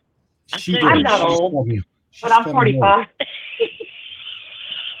 I'm not old, but I'm 45.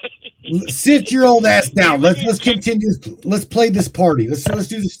 Sit your old ass down. Let's continue. Let's play this party. Let's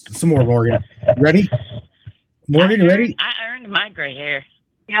do this some more, Morgan. Ready? Morgan, ready? I earned my gray hair.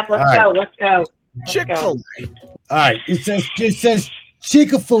 Yep, let's go. Chick-fil-A. All right. It says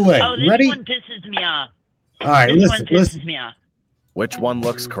Chick-fil-A. Oh, this ready? one pisses me off. All right, this one pisses listen. me off. Which one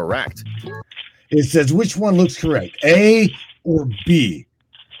looks correct? It says which one looks correct, A or B?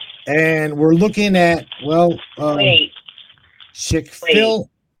 And we're looking at wait. Chick-fil.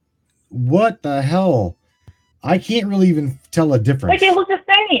 What the hell? I can't really even tell a difference. Like they look the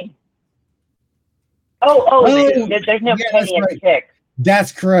same. There's no penny in Chick.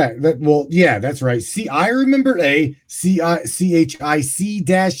 That's correct. That's right. See, I remember A, CHIC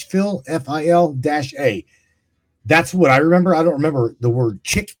dash Phil, FIL dash A. That's what I remember. I don't remember the word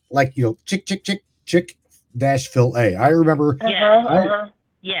chick, like, chick dash Phil A. I remember. Yeah.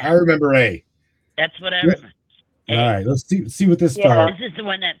 I remember A. That's what I remember. All right, let's see what this This is the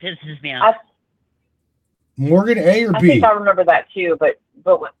one that pisses me off. Morgan, A or B? I think I remember that too, but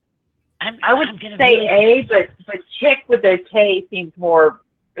I would say A, but Chick with a K seems more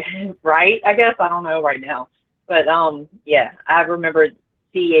right. I guess I don't know right now, but I remember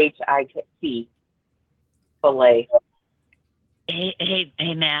CHIC fillet.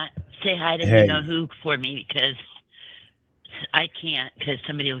 Hey, Matt, say hi to you know who for me because I can't because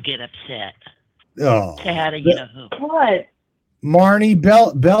somebody will get upset. Oh, say hi to you know who. What? Marnie,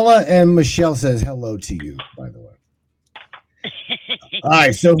 Bella, and Michelle says hello to you. By the way. All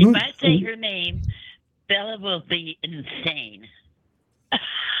right, so if I say her name, Bella will be insane.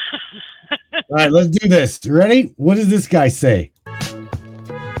 All right, let's do this. Ready? What does this guy say?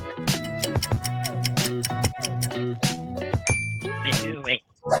 Wait.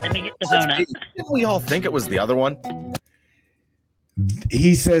 Let me get the phone up. Didn't we all think it was the other one?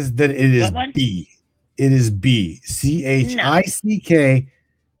 He says that it is B. It is B. CHICK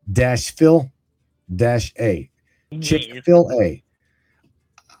dash Phil dash A. Chick-fil-A.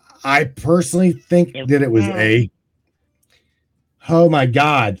 I personally think that it was A. Oh my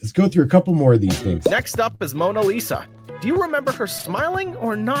God. Let's go through a couple more of these things. Next up is Mona Lisa. Do you remember her smiling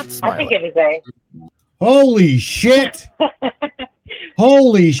or not smiling? I think it was A. Holy shit.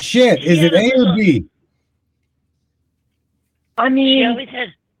 Holy shit. Is it A or B? I mean, she always has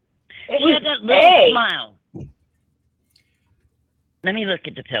that little smile. Let me look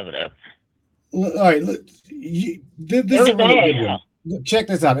at the photo. All right. This is a really good one. Check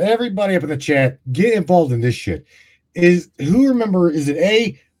this out. Everybody up in the chat, get involved in this shit. Is it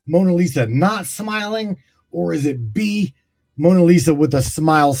A, Mona Lisa not smiling, or is it B, Mona Lisa with a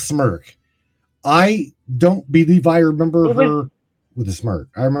smile smirk? I don't believe I remember her with a smirk.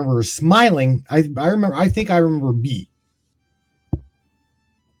 I remember her smiling. I think I remember B.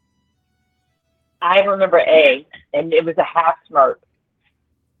 I remember A, and it was a half smirk.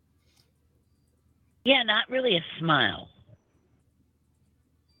 Yeah, not really a smile.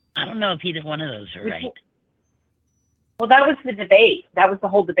 I don't know if either one of those are right. Well, that was the debate. That was the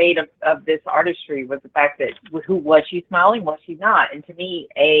whole debate of this artistry, was the fact that who was she smiling, was she not? And to me,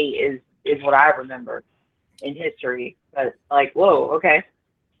 A is what I remember in history. But like, whoa, okay.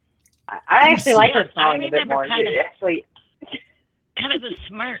 I actually like her smiling a bit more. Kind of a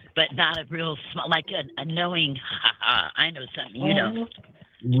smirk, but not a real smile, like a knowing, I know something, you know.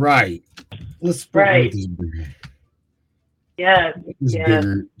 Right. Let's make this bigger. Yeah. This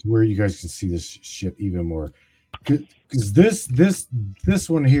bigger to where you guys can see this shit even more. Because this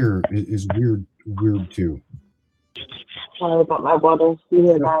one here is weird too. Sorry about my water. You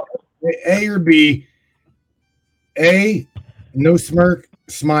hear that? A or B? A, no smirk,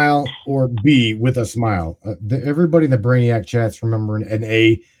 smile, or B with a smile. Everybody in the Brainiac chat's remembering an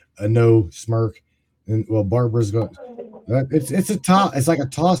A, a no smirk, and Barbara's going. It's a toss. It's like a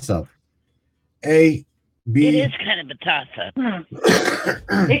toss up. A, B. It is kind of a toss up.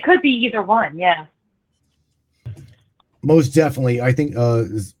 It could be either one. Yeah. Most definitely, I think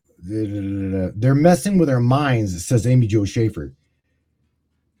They're messing with our minds, says Amy Jo Schaefer.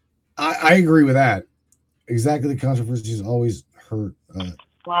 I agree with that. Exactly. The controversy is always her.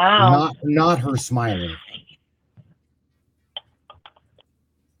 Wow. Not her smiling.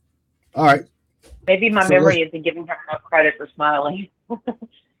 All right. Maybe my memory isn't giving her enough credit for smiling.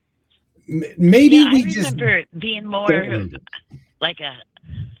 Maybe we just remember being more like a.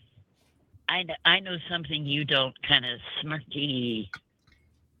 I know something you don't, kind of smirky.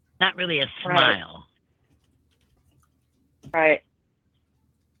 Not really a smile. Right.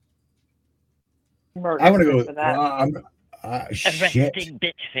 I want to go with shit. Resting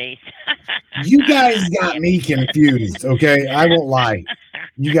bitch face. You guys got me confused. Okay, I won't lie.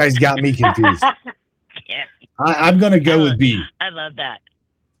 You guys got me confused. Yeah. I'm gonna go with B. I love that.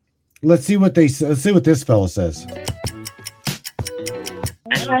 Let's see what let's see what this fellow says.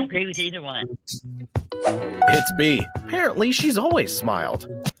 I don't agree with either one. It's B. Apparently, she's always smiled.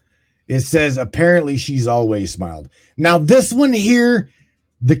 It says apparently she's always smiled. Now this one here,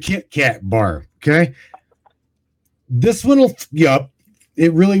 the Kit Kat bar. Okay, this one will. Yup,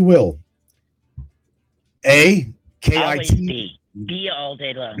 it really will. A KIT. B. B all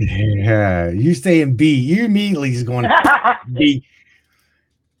day long. Yeah, you saying B. You immediately is going B.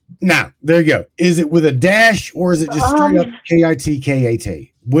 Now, there you go. Is it with a dash or is it just straight up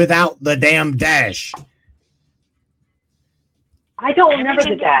KITKAT without the damn dash? I don't remember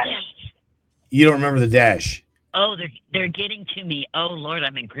the dash. You don't remember the dash? Oh, they're getting to me. Oh Lord,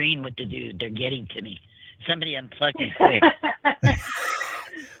 I'm agreeing with the dude. They're getting to me. Somebody unplug me quick.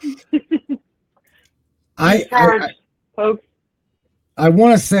 I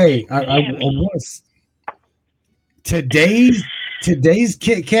want to say today's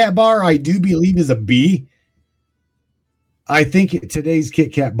Kit Kat bar I do believe is a B. I think today's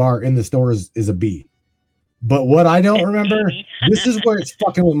Kit Kat bar in the store is a B. But what I don't remember, this is where it's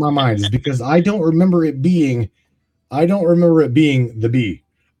fucking with my mind, is because I don't remember it being the B.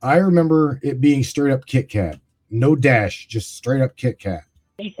 I remember it being straight up Kit Kat. No dash, just straight up Kit Kat.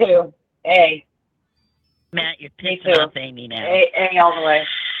 Me too. A. Matt, you're pissing off Amy now. A all the way.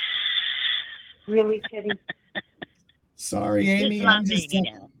 Really, Kitty? Sorry, Amy. I'm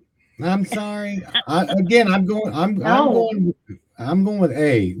sorry. I'm going with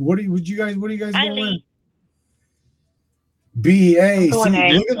A. What are you guys going with? B, A.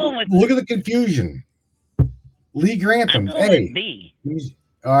 See, look at the confusion. Lee Grantham, A. B.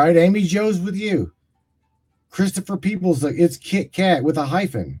 All right, Amy Jo's with you. Christopher Peoples, like, it's Kit Kat with a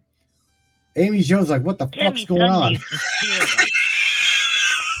hyphen. Amy Jo's like, what the fuck's going on?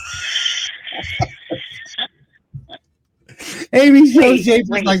 Amy Jo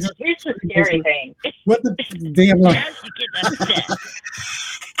Schaefer's like, here's the scary thing. What the damn?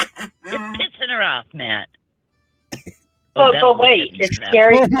 You're pissing her off, Matt. But wait, it's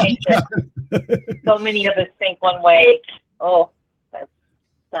scary to think that so many of us think one way. Oh,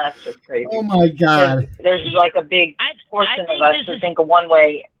 that's just crazy. Oh my God. There's like a big portion of us to think of one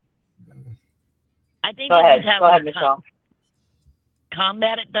way. I think go ahead, Michelle.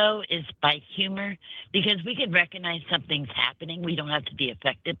 Combat it though is by humor, because we can recognize something's happening. We don't have to be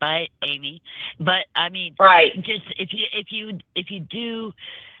affected by it, Amy. But I mean, right? Just if you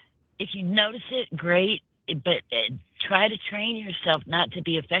notice it, great. But try to train yourself not to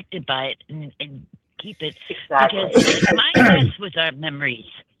be affected by it and keep it. Exactly. Because it might mess with our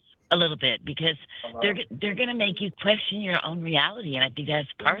memories a little bit, because they're going to make you question your own reality, and I think that's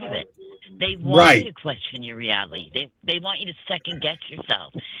part of it. They want you to question your reality. They want you to second guess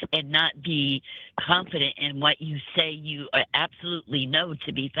yourself and not be confident in what you say you absolutely know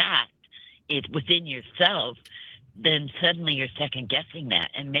to be fact. It's within yourself. Then suddenly you're second guessing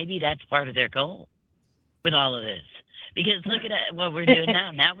that, and maybe that's part of their goal with all of this. Because look at what we're doing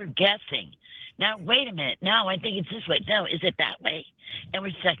now. Now we're guessing. Now, wait a minute. No, I think it's this way. No, is it that way? And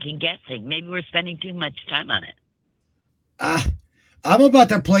we're second guessing. Maybe we're spending too much time on it. I'm about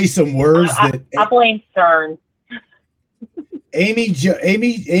to play some words that I blame Stern. Amy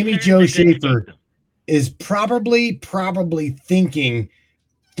Jo Schaefer is probably thinking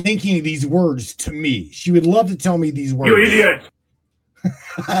these words to me. She would love to tell me these words. You idiot!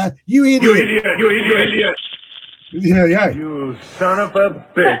 You idiot! You idiot! You idiot! Yeah. You son of a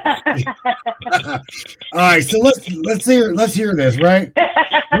bitch! All right, so let's hear this, right?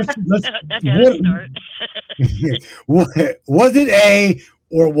 Was it A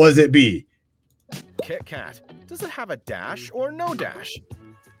or was it B? Kit Kat, does it have a dash or no dash?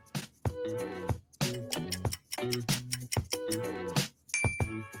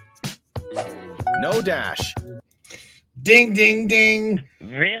 No dash. Ding, ding, ding.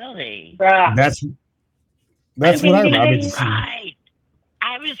 Really? That's what I right.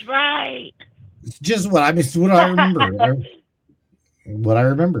 I was right. It's just what I remember. What I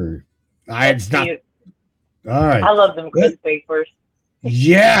remember. It's not. Cute. All right. I love them quiz papers.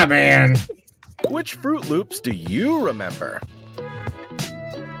 Yeah, man. Which Fruit Loops do you remember?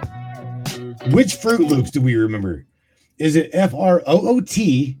 Which Fruit Loops do we remember? Is it FROOTLOOPS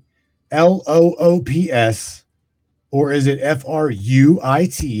or is it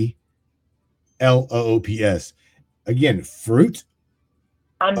FRUITLOOPS? Again, fruit.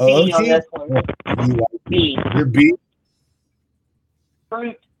 I'm B on this one. B. You're B.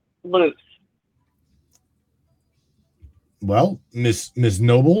 Fruit Loops. Well, Miss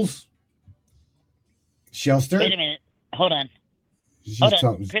Nobles, Shelster. Wait a minute. Hold on. Hold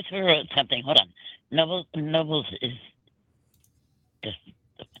on. Christopher wrote something. Hold on. Nobles is just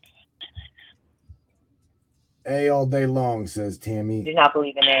A all day long, says Tammy. Do not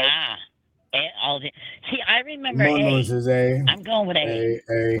believe in A. A all day. See, I remember Momo A. says A. I'm going with A.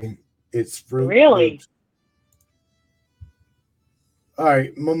 A. It's Fruit Really? Loops. All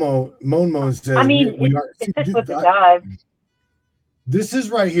right, Momo says. I mean, it's just with the dive. This is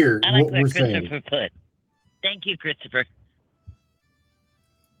right here. I like what what we're Christopher saying. put. Thank you, Christopher.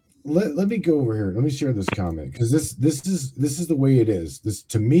 Let me go over here. Let me share this comment because this is the way it is. This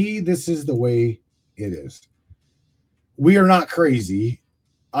to me, this is the way it is. We are not crazy.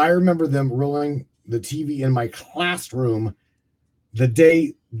 I remember them rolling the TV in my classroom the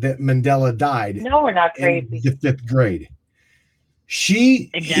day that Mandela died. No, we're not crazy. In the 5th grade.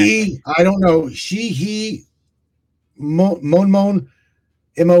 He, I don't know. He, Mon,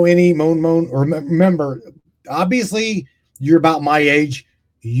 M-O-N-E, Mon, or remember, obviously you're about my age.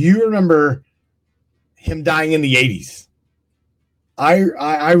 You remember him dying in the 80s.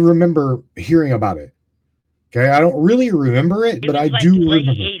 I remember hearing about it. Okay, I don't really remember it, but I do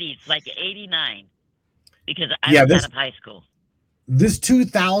remember. 80s, like 89, because I was out of high school. This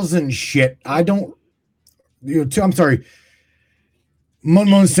 2000 shit, I don't. I'm sorry.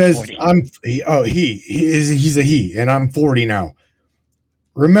 Mon says he's a he, and I'm 40 now.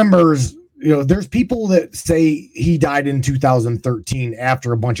 Remembers, there's people that say he died in 2013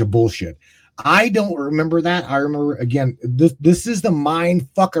 after a bunch of bullshit. I don't remember that. I remember again. This is the mind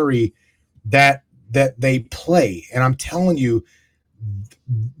fuckery that they play, and I'm telling you,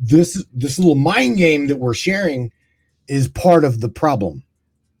 this little mind game that we're sharing is part of the problem.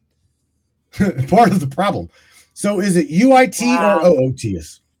 Part of the problem. So is it UIT or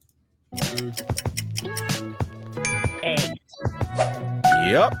OOTS? A.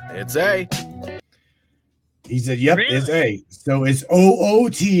 Yep, it's A. He said, "Yep, Really? it's A." So it's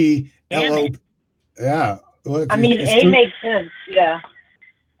OOTLO. Yeah. Well, I mean, A makes sense. Yeah.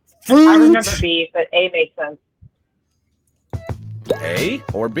 Fruit. I remember B, but A makes sense. A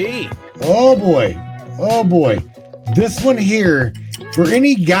or B? Oh boy. This one here, for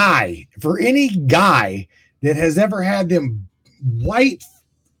any guy that has ever had them white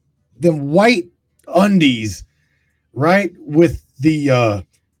undies, right, with the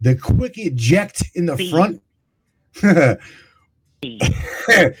quick eject in the front.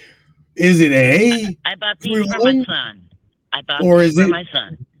 Is it A? I bought these for my son. My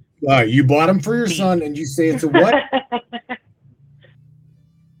son. All right, you bought them for your son, and you say it's a what?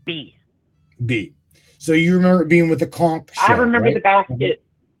 B. B. So you remember it being with the conch shell, I remember right? the basket.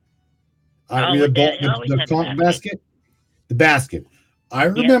 The conch basket. The basket. I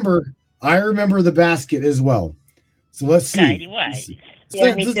remember the basket as well. So let's see. Tidy white.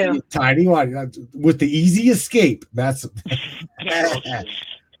 Yeah, me too. Tidy white with the easy escape. That's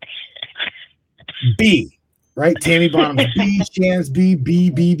B. Right? Tammy Bottoms B, Shan's B.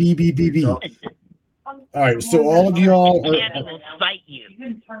 All right, so all of y'all are. Tammy will fight you.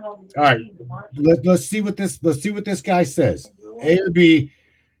 All right, let's see what this guy says. A or B?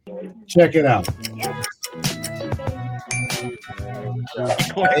 Check it out.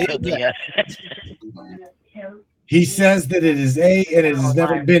 He says that it is A and it has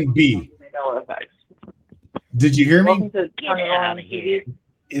never been B. Did you hear me? Get out of here.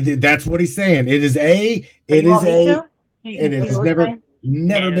 That's what he's saying. It is A. It is A, and it has never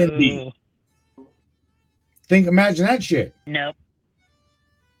been B. Imagine that shit. Nope.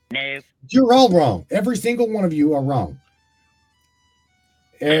 You're all wrong. Every single one of you are wrong.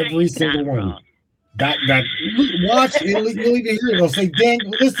 Every single one of you. That watch. You'll even hear it. They'll say, "Dan,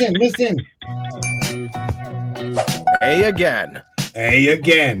 listen." A again.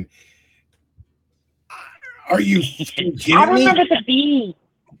 Are you kidding me? I remember the B.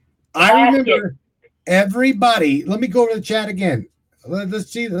 I remember everybody. Let me go to the chat again.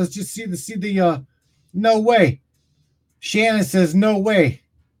 Let's just see the no way. Shannon says no way.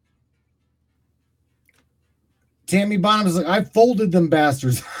 Tammy Bonham's like, I folded them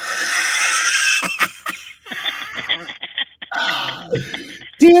bastards.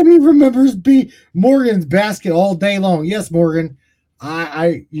 Tammy remembers Morgan's basket all day long. Yes, Morgan.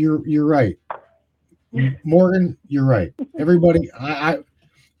 You're right. Morgan, you're right. Everybody, I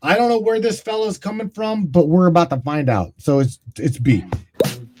don't know where this fella's coming from, but we're about to find out. So it's B.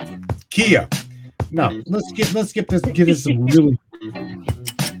 Kia. No, let's get this some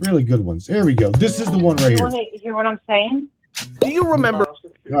really good ones. There we go. This is the one right here. You want to hear what I'm saying? Do you remember?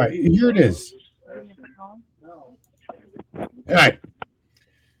 All right, here it is. All right.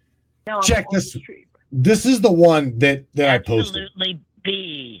 No, Check this. This is the one that I posted. Absolutely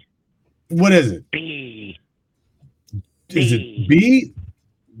B. What is it? B. Is it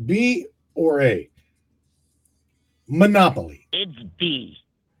B or A? Monopoly. It's B.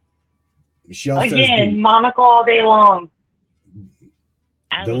 Michelle says Again, B. monocle all day long.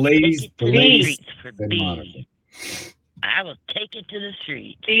 The ladies for said B. monocle. I will take it to the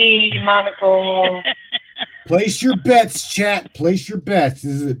street. B, monocle. Place your bets, chat. Place your bets.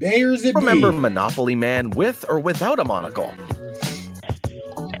 Is it A or is it Remember B? Monopoly Man with or without a monocle?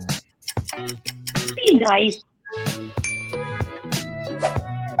 Be nice.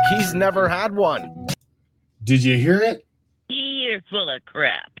 He's never had one. Did you hear it? You're full of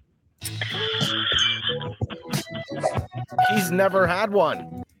crap. He's never had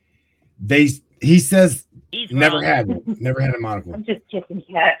one. He says He's never wrong. had one. Never had a monocle. I'm just kissing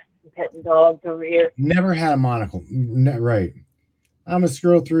cats and petting dogs over here. Never had a monocle. Right. I'm gonna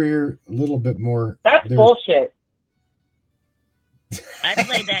scroll through here a little bit more. That's bullshit. I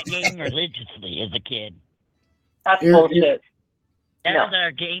played that game religiously as a kid. That's bullshit. That No. was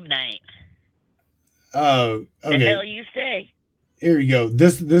our game night. Oh, The okay. hell you say? Here you go.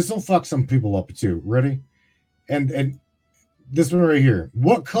 This will fuck some people up too. Ready? And this one right here.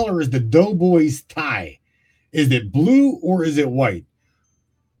 What color is the Doughboy's tie? Is it blue or is it white?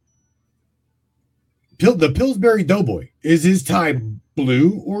 The Pillsbury Doughboy. Is his tie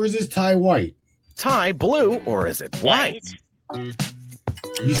blue or is his tie white? Tie blue or is it white?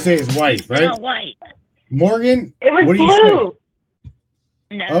 You say it's white, right? No, white. Morgan, It was what do you blue.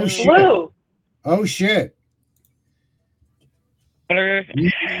 say? No. Oh shit. Blue. Oh shit. Blue.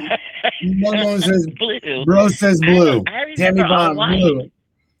 Bro says Blue. Bro says blue. I remember Tammy all Bond, white. blue.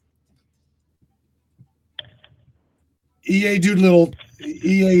 EA Doolittle.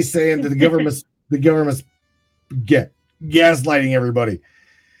 EA saying that the government's gaslighting everybody.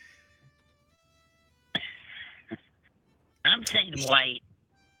 I'm saying white.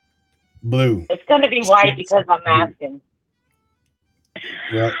 Blue. It's going to be white because I'm asking.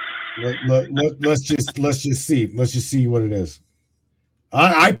 Well, let's just see. Let's just see what it is.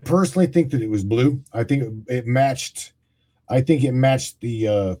 I personally think that it was blue. I think it matched. I think it matched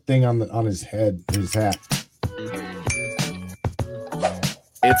the thing on his head, his hat.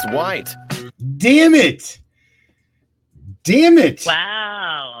 It's white. Damn it! Damn it!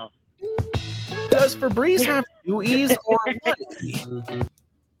 Wow. Does Febreze have 2 E's or 1 E?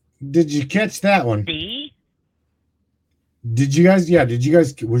 Did you catch that one? D? Did you guys? Yeah, did you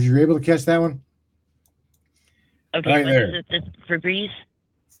guys? Was you able to catch that one? Okay, Right what there. is it? Febreze?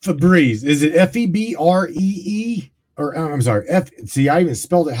 Febreze. Is it Febree? Or I'm sorry, See, I even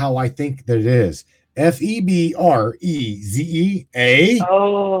spelled it how I think that it is. Febreze.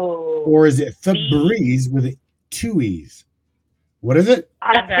 Oh. Or is it Febreze with 2 E's? What is it?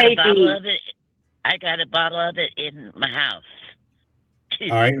 I got a bottle of it. I got a bottle of it in my house. All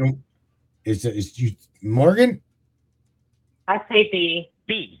right. Is you Morgan? I say B.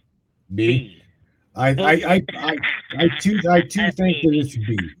 B. B. I too think that it's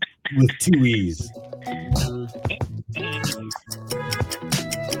B with 2 E's.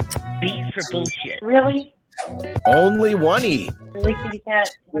 B for bullshit. Really? Only 1 E. Really, kitty cat?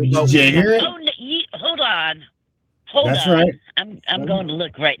 Did you hear it? Oh, no, hold on. Hold That's on. right. I'm going to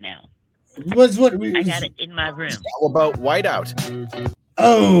look right now. What I got it in my room. How about whiteout?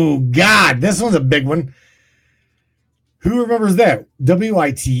 Oh God, this one's a big one. Who remembers that?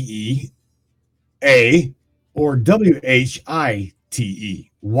 WITE A or WHITE?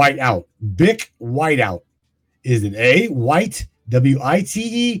 White out. Bic whiteout. Is it A, white,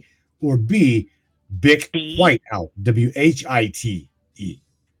 WITE, or B, Bic whiteout, WHITE?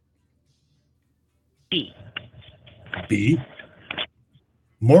 B. B.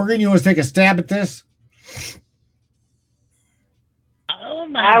 Morgan, you want to take a stab at this? Oh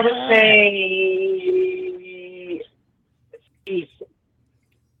my I would God. say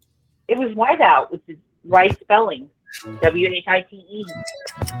it was whiteout, which is right spelling. WHITE.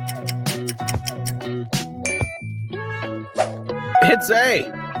 It's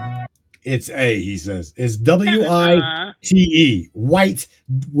A. It's A, he says. It's W-I-T-E. White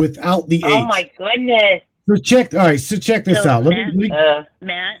without the H. Oh my goodness. So check this out. Let me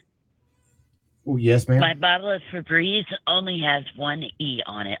Matt. Oh, yes, ma'am. My bottle of Febreze only has one E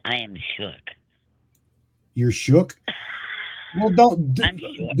on it. I am shook. You're shook? Well, don't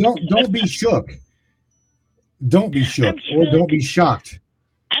be shook. Don't be shook, or don't be shocked.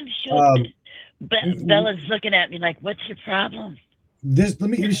 I'm shook. Bella's looking at me like, "What's your problem?" Let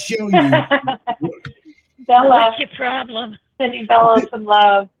me just show you. Bella, what's your problem? Sending Bella some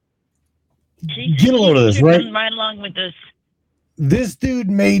love. Get a load of this, right? Right along with this. This dude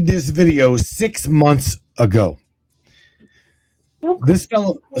made this video 6 months ago. This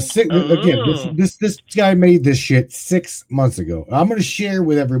fellow, again, this guy made this shit 6 months ago. I'm going to share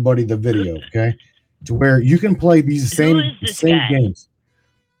with everybody the video, okay, to where you can play these same games.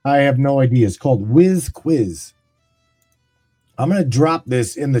 I have no idea. It's called Whiz Quiz. I'm going to drop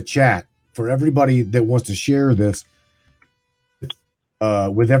this in the chat for everybody that wants to share this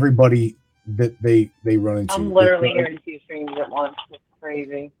with everybody that they run into. I'm literally hearing 2 streams at once. It's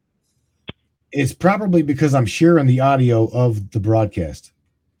crazy. It's probably because I'm sharing the audio of the broadcast,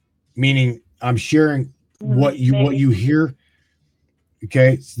 meaning I'm sharing what you hear.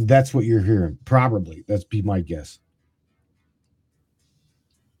 Okay, so that's what you're hearing. Probably that's be my guess.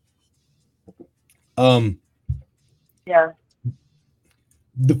 Yeah.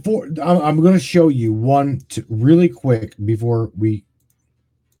 I'm going to show you one really quick before we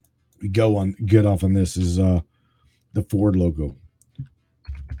get off on this is the Ford logo.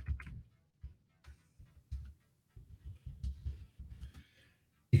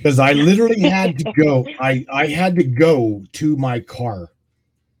 Because I literally had to go. I had to go to my car.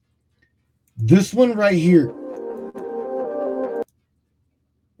 This one right here.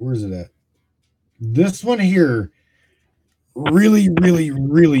 Where is it at? This one here really, really,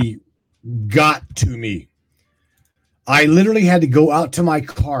 really got to me. I literally had to go out to my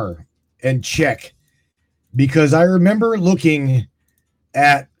car and check because I remember looking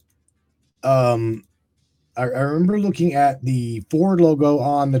at I remember looking at the Ford logo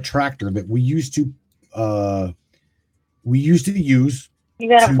on the tractor that we used to use. You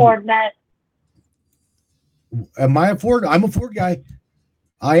got a Ford, Matt? Am I a Ford? I'm a Ford guy.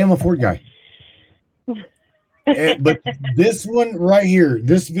 I am a Ford guy. But this one right here,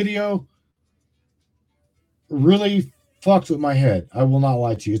 this video really fucks with my head. I will not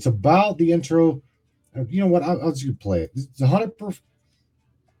lie to you. It's about the intro. You know what? I'll just play it. It's 100%.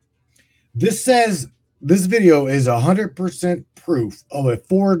 This says this video is 100% proof of a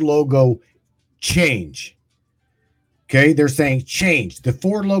Ford logo change. Okay, they're saying change. The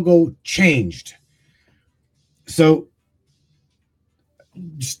Ford logo changed. So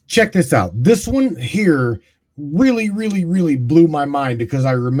just check this out. This one here really, really, really blew my mind because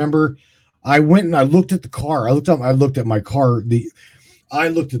I remember I went and I looked at the car. I looked at my car. I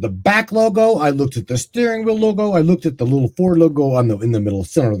looked at the back logo. I looked at the steering wheel logo. I looked at the little Ford logo in the middle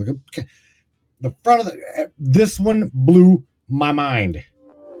center. The front of this one blew my mind.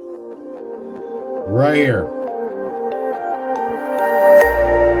 Right here.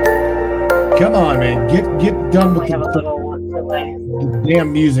 Come on, man. Get done with the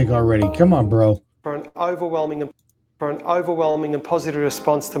damn music already. Come on, bro. For an overwhelming and positive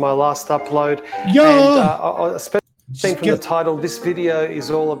response to my last upload. Yo! And especially from the title, this video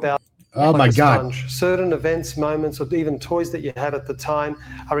is all about my God. Certain events, moments, or even toys that you had at the time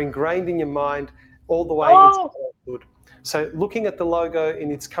are ingrained in your mind all the way into adulthood. So looking at the logo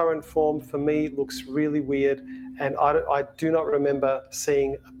in its current form, for me, looks really weird. And I do not remember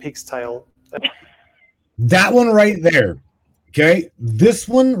seeing a pig's tail. That one right there. Okay. This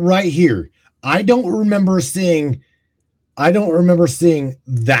one right here. I don't remember seeing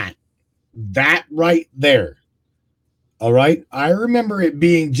that right there. All right. I remember it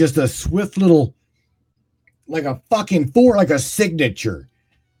being just a swift little, like a fucking Ford, like a signature.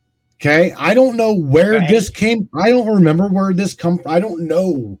 Okay. I don't know where this came. I don't remember where this come from. I don't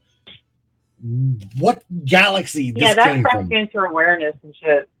know what galaxy this came from. Yeah, that's breast cancer awareness and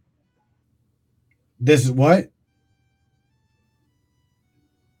shit. This is what?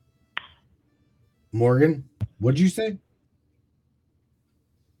 Morgan, what'd you say?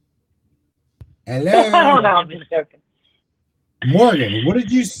 Hello. I don't know. I'm just joking. Morgan, what did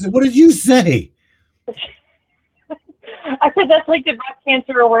you say? I said that's like the breast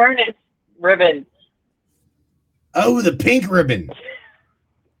cancer awareness ribbon. Oh, the pink ribbon.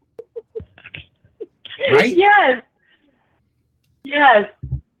 Right? Yes. Yeah,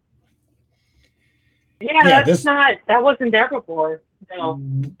 that wasn't there before. No.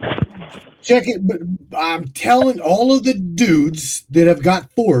 Check it, but I'm telling all of the dudes that have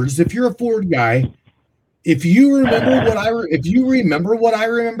got Fords, if you're a Ford guy, if you remember what I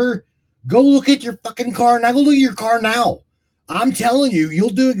remember, go look at your fucking car now. Go look at your car now. I'm telling you, you'll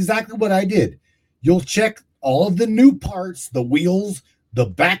do exactly what I did. You'll check all of the new parts, the wheels, the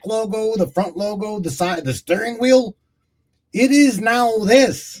back logo, the front logo, the side, the steering wheel. It is now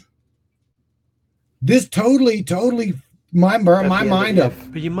this. This totally my mind up.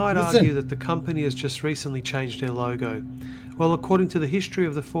 But you might argue that the company has just recently changed their logo. Well, according to the history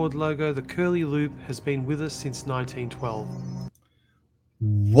of the Ford logo, the curly loop has been with us since 1912.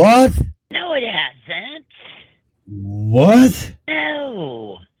 What? No, it hasn't. What?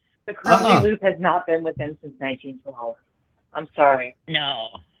 No. The curly loop has not been with them since 1912. I'm sorry. No.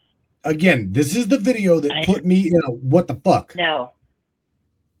 Again, this is the video that put me in a what the fuck. No.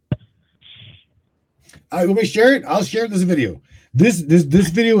 Let me share it. I'll share this video. This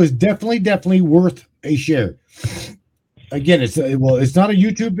video is definitely worth a share. Again, it's not a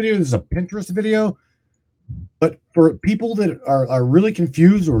YouTube video. It's a Pinterest video. But for people that are really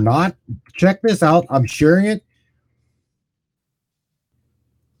confused or not, check this out. I'm sharing it.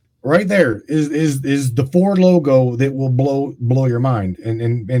 Right there is the Ford logo that will blow your mind,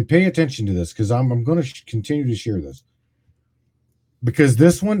 and pay attention to this, because I'm going to continue to share this, because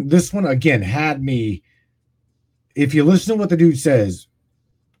this one again had me. If you listen to what the dude says,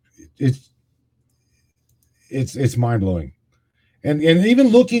 it's mind blowing, and even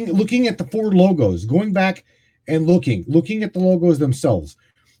looking at the Ford logos, going back and looking at the logos themselves,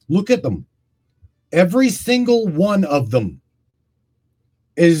 look at them. Every single one of them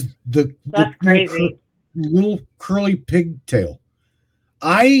is the crazy little curly pigtail.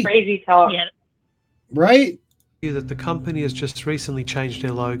 Crazy talk, right? That the company has just recently changed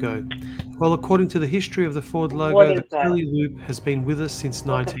their logo. Well, according to the history of the Ford logo, the curly loop has been with us since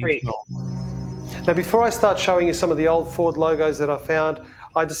 1912. Now, before I start showing you some of the old Ford logos that I found,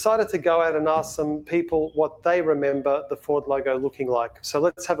 I decided to go out and ask some people what they remember the Ford logo looking like. So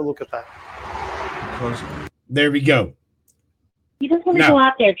let's have a look at that. There we go. You just want to go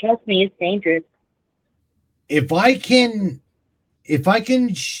out there. Trust me, it's dangerous. If I can,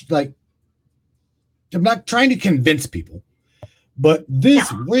 like, I'm not trying to convince people, but this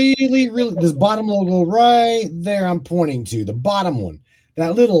really, this bottom logo right there, I'm pointing to the bottom one,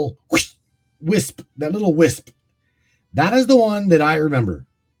 that little wisp, that is the one that I remember.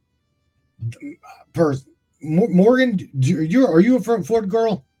 Morgan, are you a Ford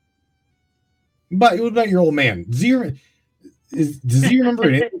girl? But what about your old man? Does he remember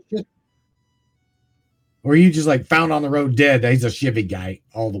it? Or are you just like found on the road dead? He's a Chevy guy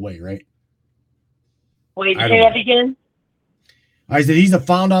all the way, right? Wait, say that again? I said he's a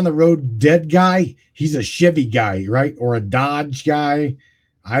found on the road dead guy. He's a Chevy guy, right? Or a Dodge guy.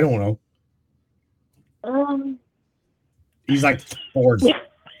 I don't know. He's like Ford.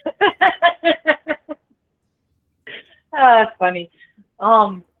 That's funny.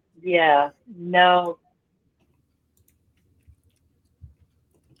 Yeah, no.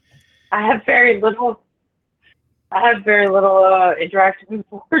 I have very little interaction with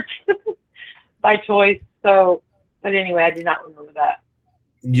Ford by choice. So, but anyway, I do not remember that.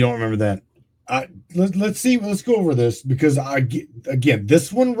 You don't remember that? Let's see. Let's go over this, because again,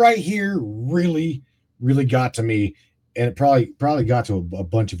 this one right here really got to me, and it probably got to a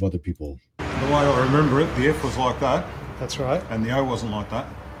bunch of other people. The way I remember it, the F was like that. That's right. And the O wasn't like that.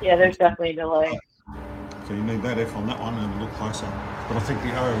 Yeah, there's definitely a delay. So you need that F on that one and look closer. But I think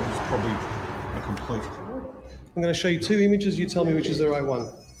the O is probably a complete. I'm going to show you two images. You tell me which is the right one.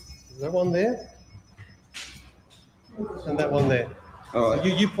 That one there, and that one there. All right.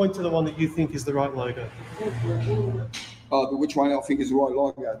 You point to the one that you think is the right logo. But which one I think is the right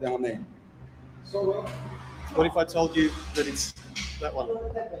logo down there? What if I told you that it's that one?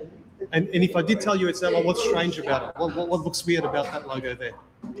 And if I did tell you it's that one, what's strange about it? What looks weird about that logo there?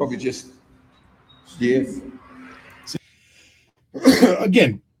 Probably just the F.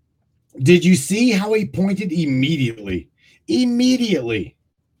 Again, did you see how he pointed immediately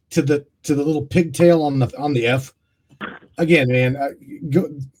to the little pigtail on the F? Again, man,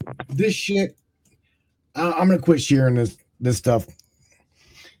 this shit. I'm gonna quit sharing this stuff.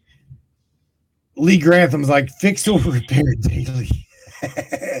 Lee Grantham's like, fix or repair daily.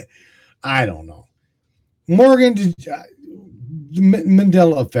 I don't know. Morgan,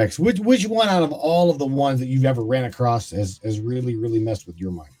 Mandela effects. Which one out of all of the ones that you've ever ran across has really messed with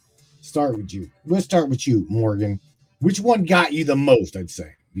your mind? Start with you. Let's start with you, Morgan. Which one got you the most?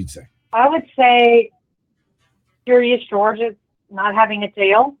 You'd say. I would say Curious George not having a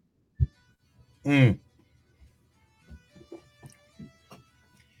tail.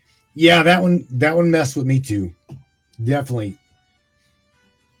 Yeah, that one messed with me too. Definitely.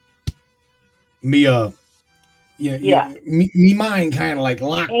 Me me mind kind of like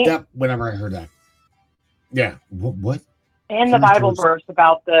locked up whenever I heard that. Yeah. What? And the Bible verse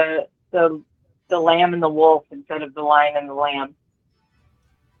about the lamb and the wolf instead of the lion and the lamb.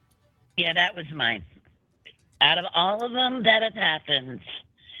 Yeah, that was mine. Out of all of them that have happened,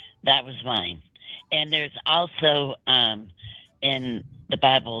 that was mine. And there's also in the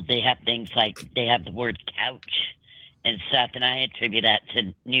Bible they have things like they have the word couch and stuff, and I attribute that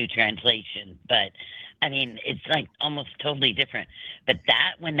to New Translation. But I mean, it's like almost totally different. But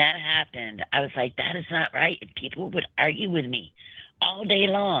when that happened, I was like, that is not right. And people would argue with me all day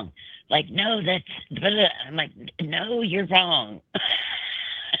long. Like, no, that's. I'm like, no, you're wrong.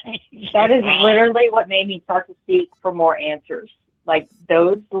 That is literally what made me start to seek for more answers. Like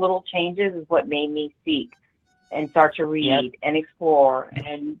those little changes is what made me seek and start to read and explore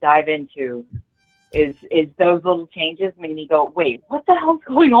and dive into. Is those little changes made me go, wait, what the hell's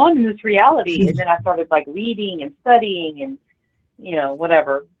going on in this reality? And then I started like reading and studying and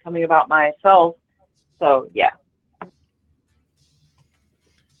whatever, coming about myself. So yeah.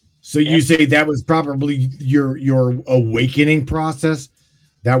 So you say that was probably your awakening process?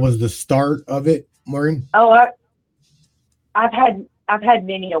 That was the start of it, Maureen? Oh, I've had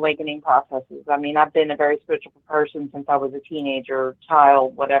many awakening processes. I mean, I've been a very spiritual person since I was a teenager,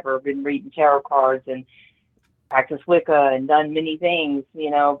 child, whatever. I've been reading tarot cards and practiced Wicca and done many things,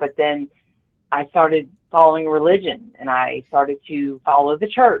 but then I started following religion and I started to follow the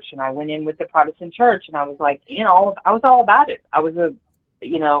church and I went in with the Protestant church and I was like, I was all about it. I was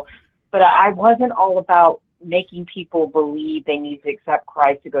but I wasn't all about making people believe they need to accept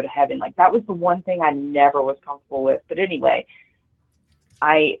Christ to go to heaven. Like that was the one thing I never was comfortable with. But anyway,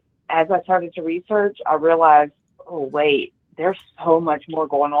 as I started to research, I realized, oh wait, there's so much more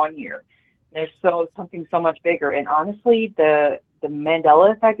going on here. There's something so much bigger. And honestly, the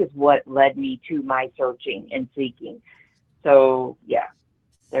Mandela Effect is what led me to my searching and seeking. So yeah,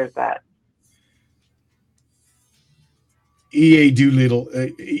 there's that. EA Doolittle,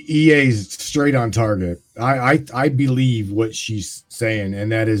 EA's straight on target. I believe what she's saying, and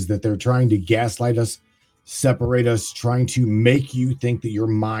that is that they're trying to gaslight us, separate us, trying to make you think that your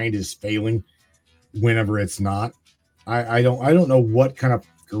mind is failing whenever it's not. I don't know what kind of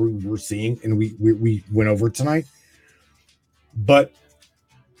group we're seeing, and we went over tonight, but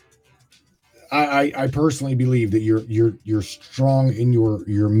I personally believe that you're strong in your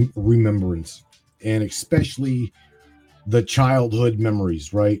remembrance, and especially the childhood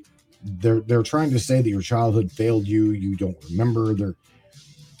memories, right? They're trying to say that your childhood failed you. You don't remember.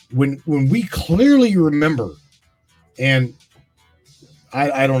 When we clearly remember, and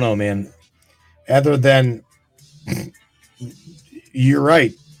I don't know, man. Other than you're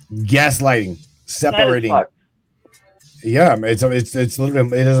right, gaslighting, separating. Yeah, it's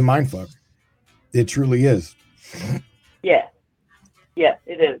literally it is a mind fuck. It truly is. Yeah, it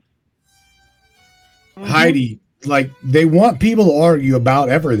is. Heidi, like they want people to argue about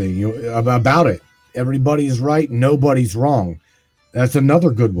everything, about it. Everybody's right, nobody's wrong. That's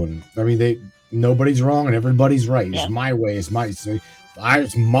another good one. I mean, nobody's wrong and everybody's right. It's my way. It's my say. I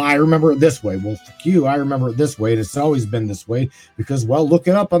remember it this way. Well, fuck you. I remember it this way, and it's always been this way because, well, look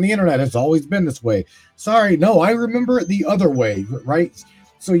it up on the internet. It's always been this way. Sorry, no, I remember it the other way, right?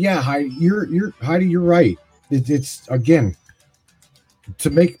 So yeah, Heidi, you're right. It's again to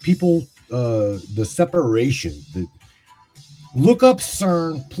make people the separation. Look up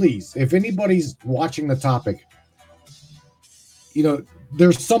CERN, please. If anybody's watching the topic,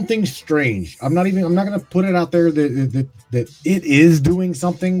 there's something strange. I'm not going to put it out there that it is doing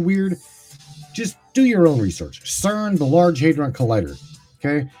something weird. Just do your own research. CERN, the Large Hadron Collider.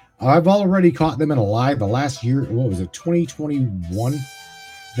 Okay, I've already caught them in a lie the last year. What was it, 2021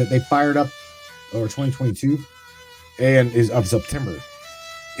 that they fired up, or 2022, and is of September.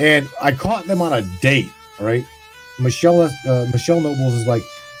 And I caught them on a date. All right, Michelle Nobles is like,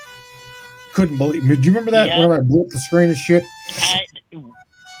 couldn't believe. Do you remember that? Yeah. Whenever I blew up the screen and shit.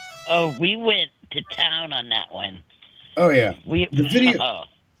 We went to town on that one. Oh yeah, the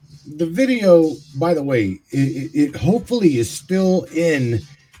video. By the way, it hopefully is still in.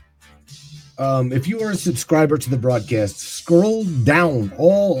 If you are a subscriber to the broadcast, scroll down,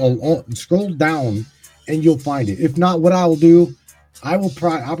 scroll down, and you'll find it. If not, what I will do, I will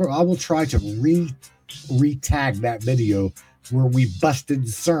try to re-tag that video where we busted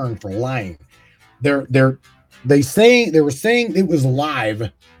CERN for lying. They were saying it was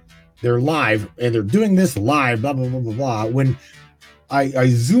live. They're live and they're doing this live, blah blah blah blah blah. When I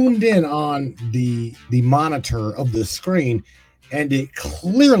zoomed in on the monitor of the screen, and it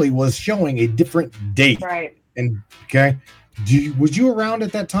clearly was showing a different date. Right. And okay, was you around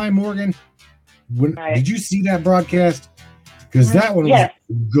at that time, Morgan? Did you see that broadcast? Because that one was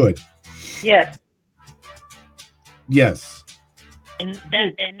good. Yes. Yes. And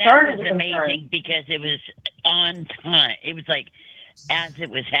that was amazing because it was on time. It was like as it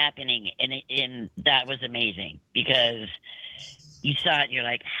was happening, and that was amazing because you saw it. You're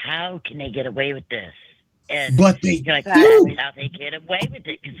like, how can they get away with this? But they you're like, do. That's how they get away with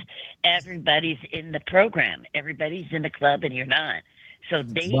it because everybody's in the program, everybody's in the club, and you're not. So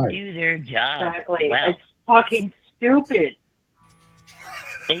they do their job Exactly. well. It's fucking stupid.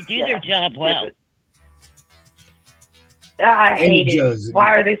 They do their job well. I hate it.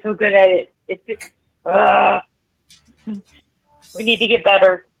 Why are they so good at it? It's just, we need to get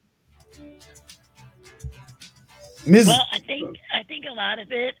better. Well, I think a lot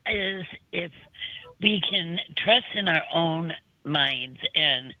of it is if we can trust in our own minds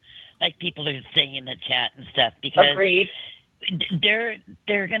and like people are saying in the chat and stuff because Agreed. They're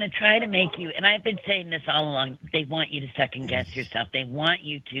going to try to make you, and I've been saying this all along, they want you to second guess yourself. They want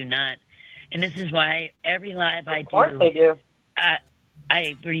you to not, and this is why every live I do. Of course they do.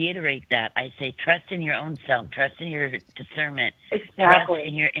 I reiterate that. I say trust in your own self, trust in your discernment, exactly. Trust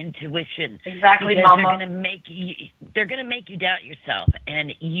in your intuition. Exactly, because Mama. They're gonna make you doubt yourself,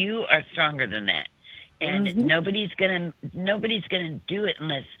 and you are stronger than that. And nobody's gonna do it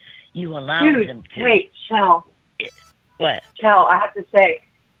unless you allow them to. Wait, Shell. What? Shell, I have to say,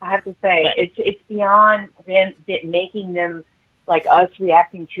 it's beyond them making them like us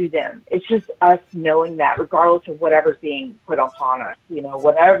reacting to them. It's just us knowing that regardless of whatever's being put upon us,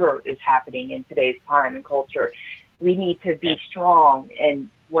 whatever is happening in today's time and culture, we need to be strong and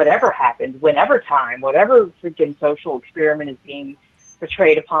whatever happens, whatever freaking social experiment is being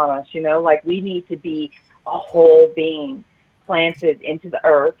portrayed upon us, like we need to be a whole being planted into the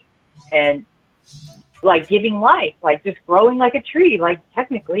earth and like giving life, like just growing like a tree, like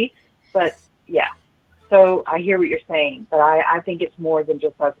technically, but yeah. So I hear what you're saying, but I think it's more than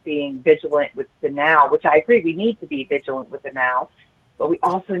just us being vigilant with the now, which I agree we need to be vigilant with the now, but we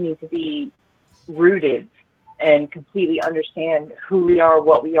also need to be rooted and completely understand who we are,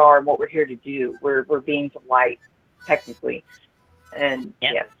 and what we're here to do. We're beings of light, technically, and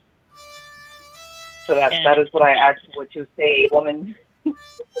yes. So that is what I add to what you say, woman.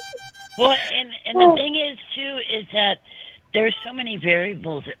 Well, and the thing is too is that there's so many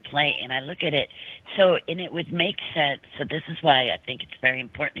variables at play, and I look at it, and it would make sense. So this is why I think it's very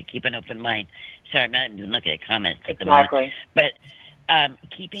important to keep an open mind. Sorry, I'm not even looking at comments at the moment. But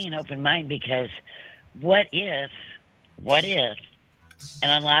keeping an open mind because what if,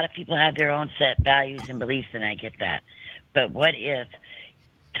 and a lot of people have their own set values and beliefs, and I get that, but what if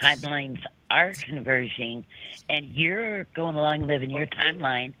timelines are converging and you're going along living your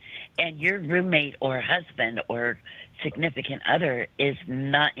timeline and your roommate or husband or significant other is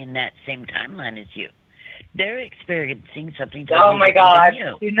not in that same timeline as you? They're experiencing something totally oh my God!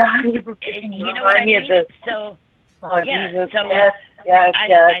 different Do not you know what I mean? So, Jesus. So yes.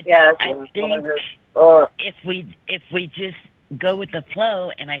 I think if we just go with the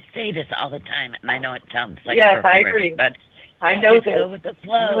flow, and I say this all the time, and I know it sounds like I agree, but I know just go with the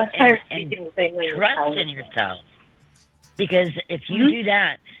flow and trust in yourself. Because if you do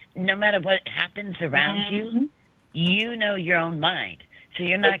that, no matter what happens around you, you know your own mind. So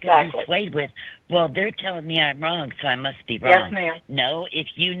you're not going to be swayed with, well, they're telling me I'm wrong, so I must be wrong. Yes, ma'am. No, if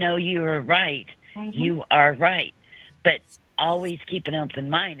you know you are right, you are right. But always keep an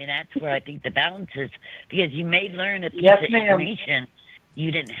open mind, and that's where I think the balance is. Because you may learn a piece of information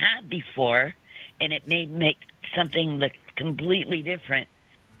you didn't have before, and it may make something look completely different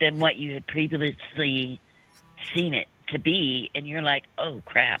than what you had previously seen it to be, and you're like, oh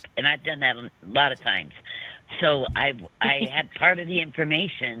crap. And I've done that a lot of times. So I had part of the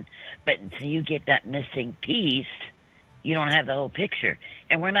information, but until you get that missing piece, you don't have the whole picture.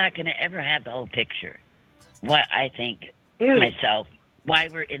 And we're not going to ever have the whole picture. What I think myself, why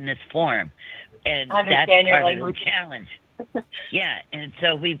we're in this form. And that's part of the challenge. Yeah, and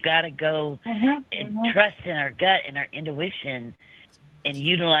so we've got to go and trust in our gut and our intuition and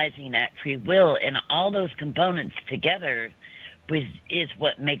utilizing that free will and all those components together is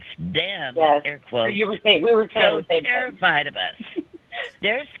what makes them, air quotes, we were so terrified of us.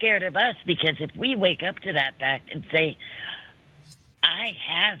 They're scared of us because if we wake up to that fact and say, I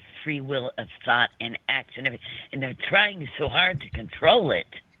have free will of thought and action, and they're trying so hard to control it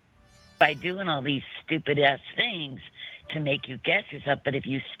by doing all these stupid-ass things to make you guess yourself, but if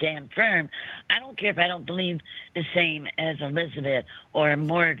you stand firm, I don't care if I don't believe the same as Elizabeth or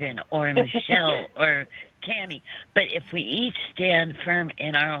Morgan or Michelle or Tammy, but if we each stand firm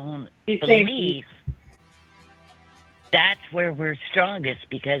in our own belief, that's where we're strongest,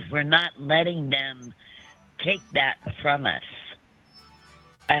 because we're not letting them take that from us.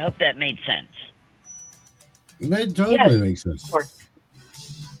 I hope that made sense. That totally makes sense. Of course.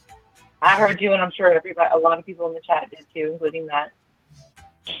 I heard you, and I'm sure a lot of people in the chat did too, including that.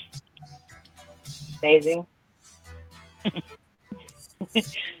 Amazing.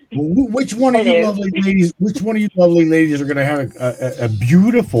 Well, which one of you lovely ladies? Which one of you lovely ladies are going to have a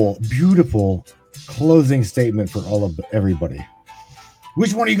beautiful, beautiful closing statement for everybody?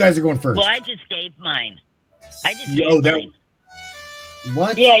 Which one of you guys are going first? Well, I just gave mine. Mine.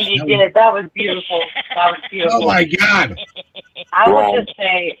 What? Yeah, you did. That was beautiful. That was beautiful. Oh my God! I will just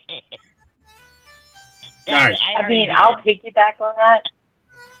say. All right. I mean, I'll piggyback on that.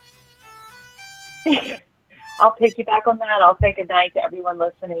 I'll piggyback on that. I'll say good night to everyone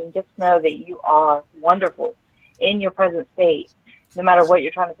listening. Just know that you are wonderful in your present state. No matter what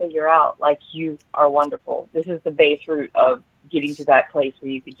you're trying to figure out, like, you are wonderful. This is the base root of getting to that place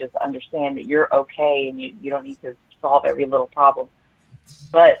where you can just understand that you're okay and you don't need to solve every little problem.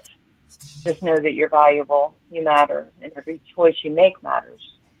 But just know that you're valuable, you matter, and every choice you make matters.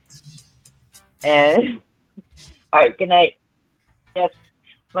 And all right, good night. Yes,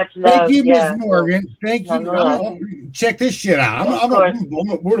 much love. Thank you, Miss Morgan. Thank you. Check this shit out. We're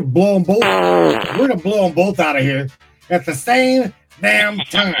gonna blow them both. We're gonna blow them both out of here at the same damn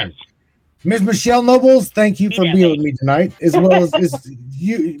time. Miss Michelle Nobles, thank you for being with me tonight, as well as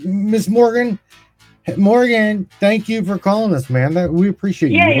you, Miss Morgan. Morgan, thank you for calling us, man. We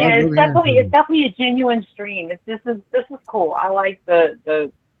appreciate you. Yeah, it's definitely a genuine stream. This is cool. I like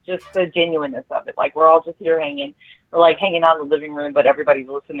the genuineness of it. Like, we're all just here hanging. We're like hanging out in the living room, but everybody's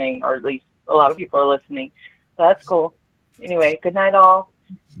listening, or at least a lot of people are listening. So that's cool. Anyway, good night, all.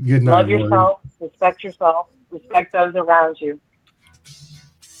 Good night. Love yourself. Respect yourself. Respect those around you.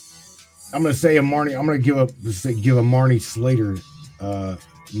 I'm gonna say I'm gonna give a Marnie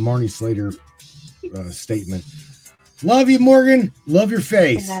Slater statement. Love you, Morgan. Love your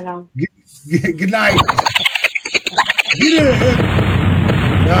face. Good night. Good night.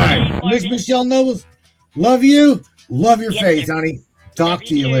 All right, Miss Michelle Nobles. Love you. Love your face, honey. Talk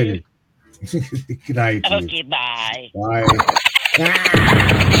to you later. Good night. Okay, bye. Bye.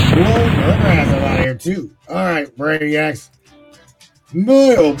 Whoa, her ass out of here too. All right, Brainiacs.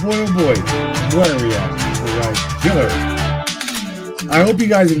 Boy, oh boy, oh boy. Where are we at? All right, killer. I hope you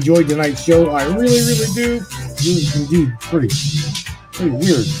guys enjoyed tonight's show. I really, really do. It was indeed pretty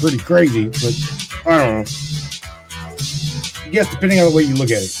weird, pretty crazy, but I don't know. Yes, depending on the way you look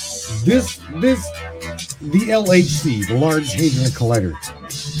at it. The LHC, the Large Hadron Collider.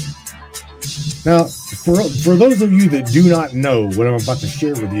 Now, for those of you that do not know what I'm about to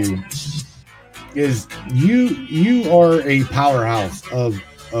share with you, is you are a powerhouse of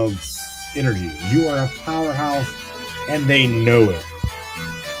energy. You are a powerhouse, and they know it.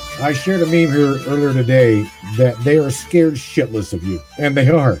 I shared a meme here earlier today that they are scared shitless of you, and they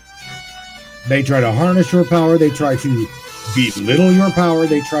are. They try to harness your power. They try to belittle your power.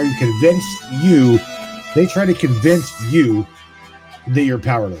 They try to convince you. They try to convince you that you're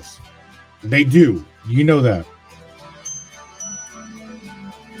powerless. They do. You know that.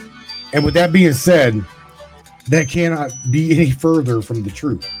 And with that being said, that cannot be any further from the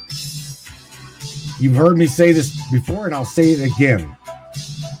truth. You've heard me say this before, and I'll say it again.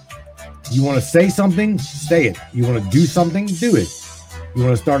 You want to say something, say it. You want to do something, do it. You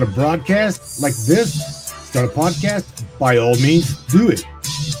want to start a broadcast like this, start a podcast, by all means, do it.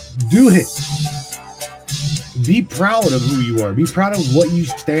 Do it. Be proud of who you are. Be proud of what you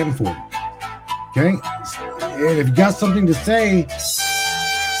stand for. Okay? And if you got something to say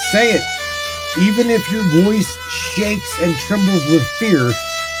it. Even if your voice shakes and trembles with fear,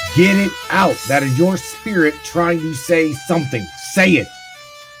 get it out. That is your spirit trying to say something. Say it.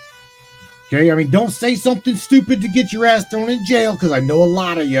 Okay? I mean, don't say something stupid to get your ass thrown in jail, because I know a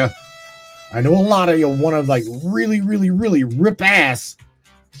lot of you. Want to, like, really, really, really rip ass.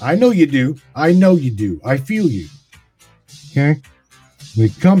 I know you do. I feel you. Okay? When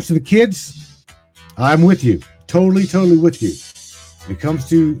it comes to the kids, I'm with you. Totally, totally with you. When it comes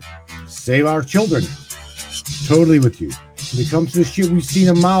to save our children, totally with you. When it comes to the shit we've seen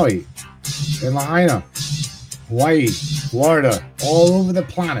in Maui, in Lahaina, Hawaii, Florida, all over the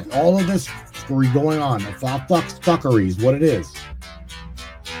planet, all of this story going on, fuckery is what it is.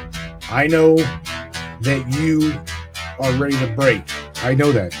 I know that you are ready to break. I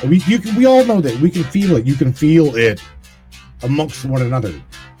know that. We all know that. We can feel it. You can feel it. amongst one another.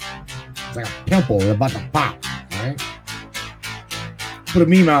 It's like a pimple about to pop, right? Put a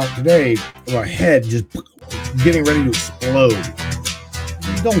meme out today of a head just getting ready to explode.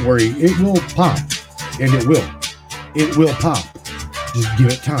 Don't worry, it will pop, and it will. It will pop. Just give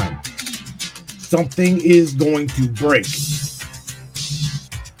it time. Something is going to break.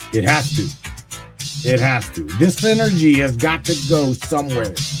 It has to. It has to. This energy has got to go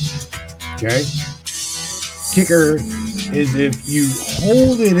somewhere. Okay? Kicker is if you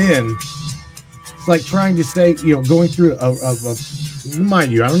hold it in, it's like trying to say, going through a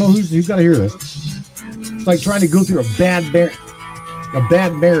mind you, I don't know who's got to hear this. It's like trying to go through a bad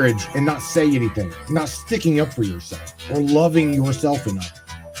marriage and not say anything, not sticking up for yourself or loving yourself enough.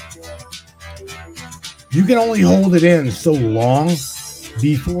 You can only hold it in so long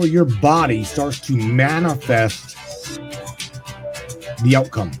before your body starts to manifest the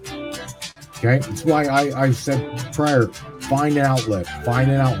outcome. Okay? That's why I said prior, find an outlet.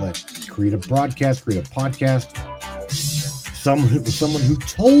 Create a broadcast, create a podcast. Someone who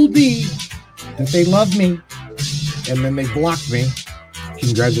told me that they love me and then they blocked me.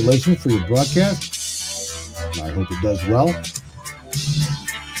 Congratulations for your broadcast. I hope it does well.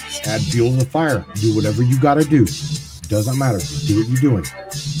 Add fuel to the fire. Do whatever you got to do. Doesn't matter. Do what you're doing.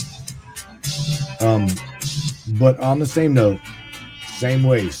 But on the same note, same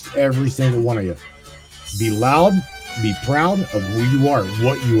ways, every single one of you. Be loud. Be proud of who you are,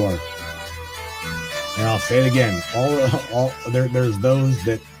 what you are. And I'll say it again. There's those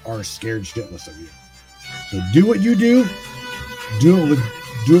that are scared shitless of you. So do what you do. Do it with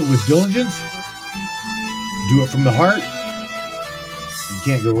diligence. Do it from the heart. You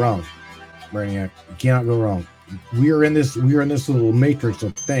can't go wrong, Brainiac. You cannot go wrong. We are in this little matrix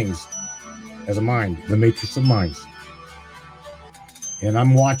of things as a mind, the matrix of minds. And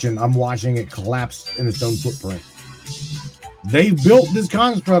I'm watching it collapse in its own footprint. They built this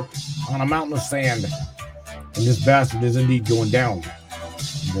construct on a mountain of sand, and this bastard is indeed going down.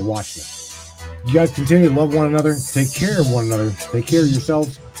 And we're watching it. You guys continue to love one another, take care of one another, take care of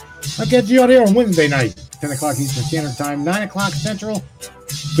yourselves. I'll catch you out here on Wednesday night, 10 o'clock Eastern Standard Time, 9 o'clock Central,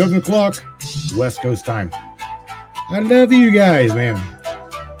 7 o'clock West Coast Time. I love you guys, man.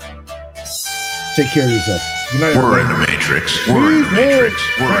 Take care of yourself. Good night, We're in the Matrix. We're in the Matrix.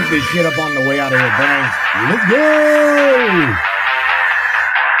 Crank this shit up on the way out of here, Bangs. Let's go!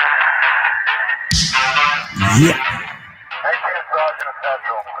 Yeah.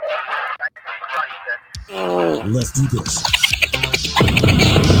 Let's do this.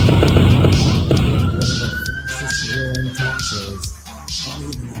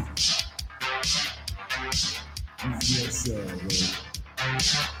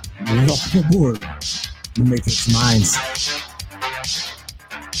 Welcome aboard the Matrix Minds.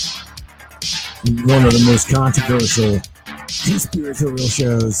 One of the most controversial conspiratorial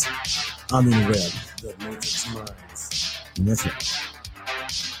shows on the web, the Matrix Minds. And that's right.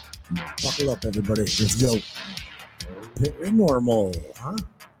 Buckle up, everybody. Let's go. Paranormal, huh?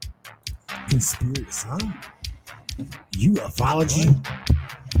 Conspiracy, huh? Ufology,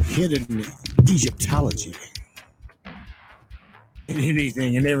 hidden Egyptology, and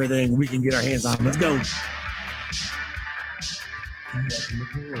anything and everything we can get our hands on. Let's go.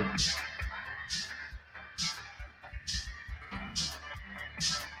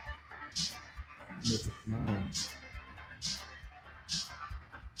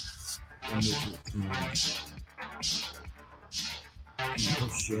 Oh,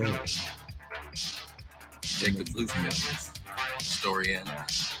 shit. Take the blue from this. Story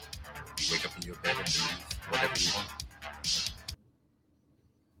ends. You wake up in your bed and believe whatever you want.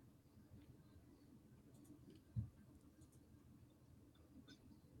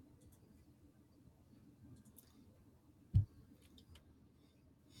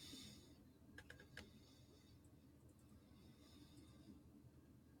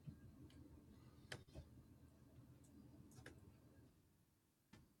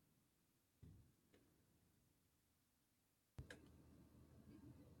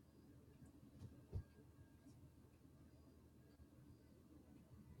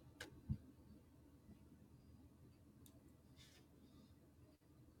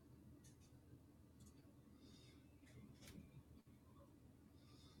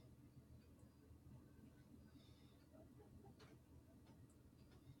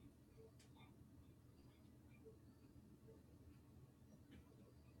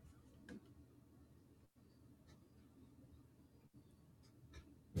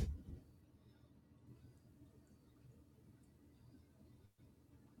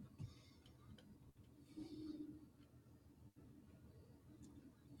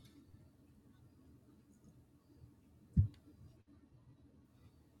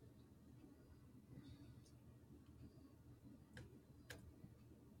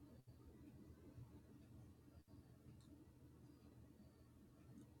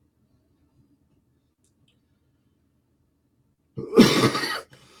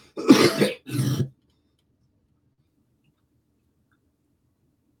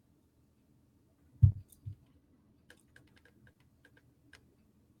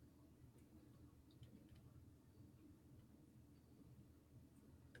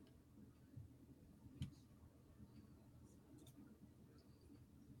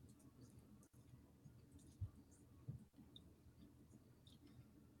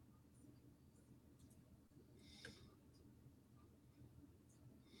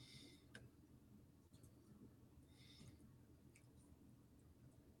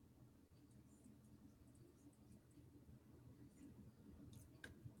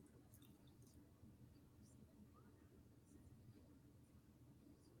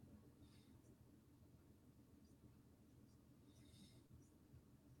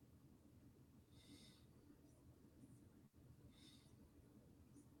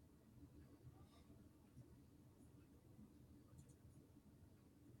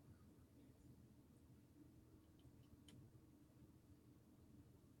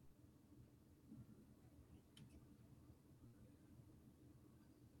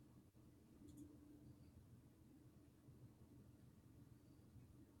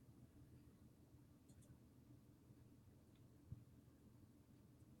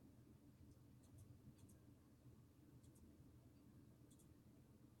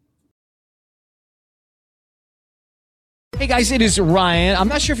 Hey guys, it is Ryan. I'm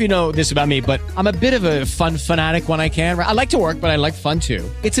not sure if you know this about me, but I'm a bit of a fun fanatic when I can. I like to work, but I like fun too.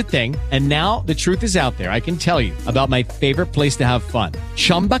 It's a thing. And now the truth is out there. I can tell you about my favorite place to have fun.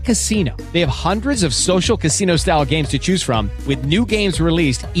 Chumba Casino. They have hundreds of social casino style games to choose from with new games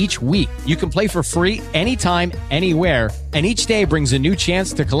released each week. You can play for free anytime, anywhere. And each day brings a new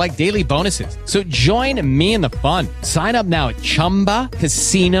chance to collect daily bonuses. So join me in the fun. Sign up now at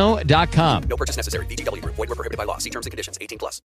ChumbaCasino.com. No purchase necessary. VGW Group. Void where prohibited by law. See terms and conditions. 18+.